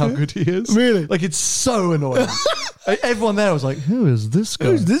annoys me at how good he is. Really? Like, it's so annoying. Everyone there was like, who is this guy?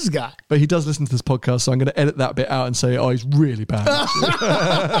 Who's this guy? But he does listen to this podcast, so I'm going to edit that bit out and say, he's really bad.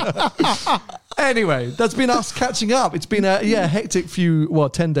 Anyway, that's been us catching up. It's been a hectic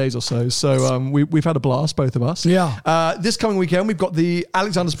 10 days or so. So we've had a blast, both of us. Yeah. This coming weekend, we've got the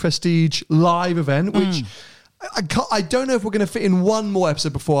Alexander's Prestige live event, which I don't know if we're going to fit in one more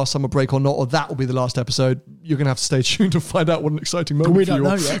episode before our summer break or not, or that will be the last episode. You're going to have to stay tuned to find out what an exciting moment we don't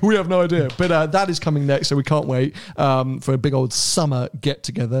know yet. We have no idea. But that is coming next, so we can't wait for a big old summer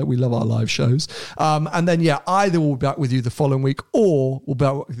get-together. We love our live shows. And then, either we'll be back with you the following week, or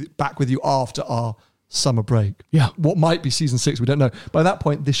we'll be back with you after our summer break. Yeah. What might be season 6, we don't know. By that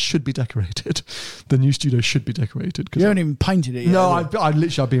point, this should be decorated. The new studio should be decorated. You haven't even painted it yet. No,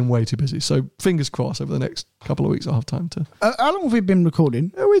 I've been way too busy. So fingers crossed over the next couple of weeks I'll have time to. How long have we been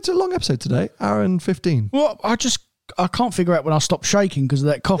recording? It's a long episode today, hour and 15. Well, I just I can't figure out when I stopped shaking because of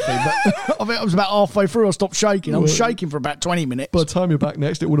that coffee, but I think I was about halfway through. I stopped shaking. I was shaking for about 20 minutes. By the time you're back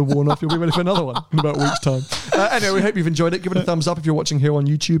next, it would have worn off. You'll be ready for another one in about a week's time. Anyway, we hope you've enjoyed it. Give it a thumbs up if you're watching here on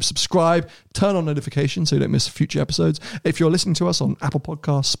YouTube. Subscribe. Turn on notifications so you don't miss future episodes. If you're listening to us on Apple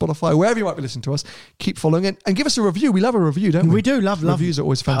Podcasts, Spotify, wherever you might be listening to us, keep following it and give us a review. We love a review, don't we? We do love reviews. Are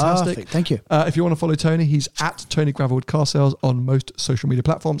always fantastic. Perfect. Thank you. If you want to follow Tony, he's at Tony Gravelwood Car Sales on most social media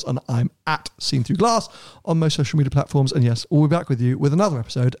platforms, and I'm at Seen Through Glass on most social media platforms. And yes, we'll be back with you with another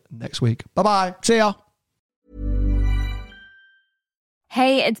episode next week. Bye-bye. See ya.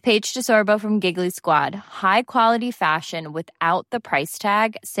 Hey, it's Paige DeSorbo from Giggly Squad. High quality fashion without the price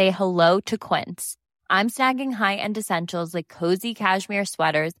tag. Say hello to Quince. I'm snagging high-end essentials like cozy cashmere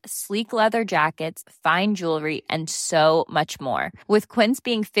sweaters, sleek leather jackets, fine jewelry, and so much more. With Quince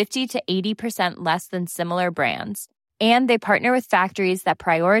being 50 to 80% less than similar brands. And they partner with factories that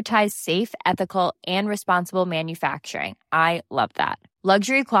prioritize safe, ethical, and responsible manufacturing. I love that.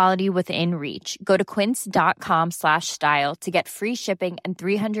 Luxury quality within reach. Go to quince.com/style to get free shipping and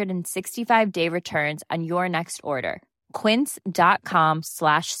 365-day returns on your next order.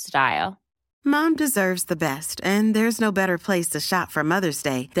 Quince.com/style. Mom deserves the best, and there's no better place to shop for Mother's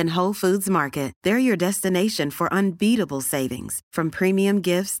Day than Whole Foods Market. They're your destination for unbeatable savings, from premium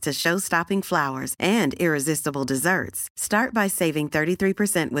gifts to show-stopping flowers and irresistible desserts. Start by saving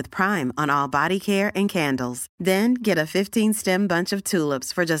 33% with Prime on all body care and candles. Then get a 15-stem bunch of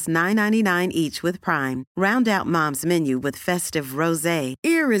tulips for just $9.99 each with Prime. Round out Mom's menu with festive rosé,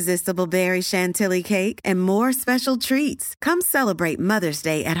 irresistible berry chantilly cake, and more special treats. Come celebrate Mother's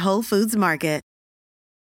Day at Whole Foods Market.